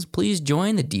discussions, please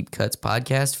join the Deep Cuts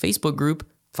Podcast Facebook group.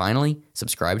 Finally,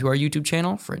 subscribe to our YouTube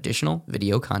channel for additional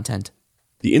video content.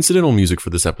 The incidental music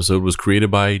for this episode was created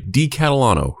by D.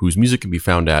 Catalano, whose music can be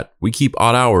found at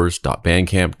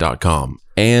wekeepoddhours.bandcamp.com,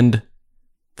 and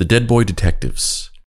the Dead Boy Detectives.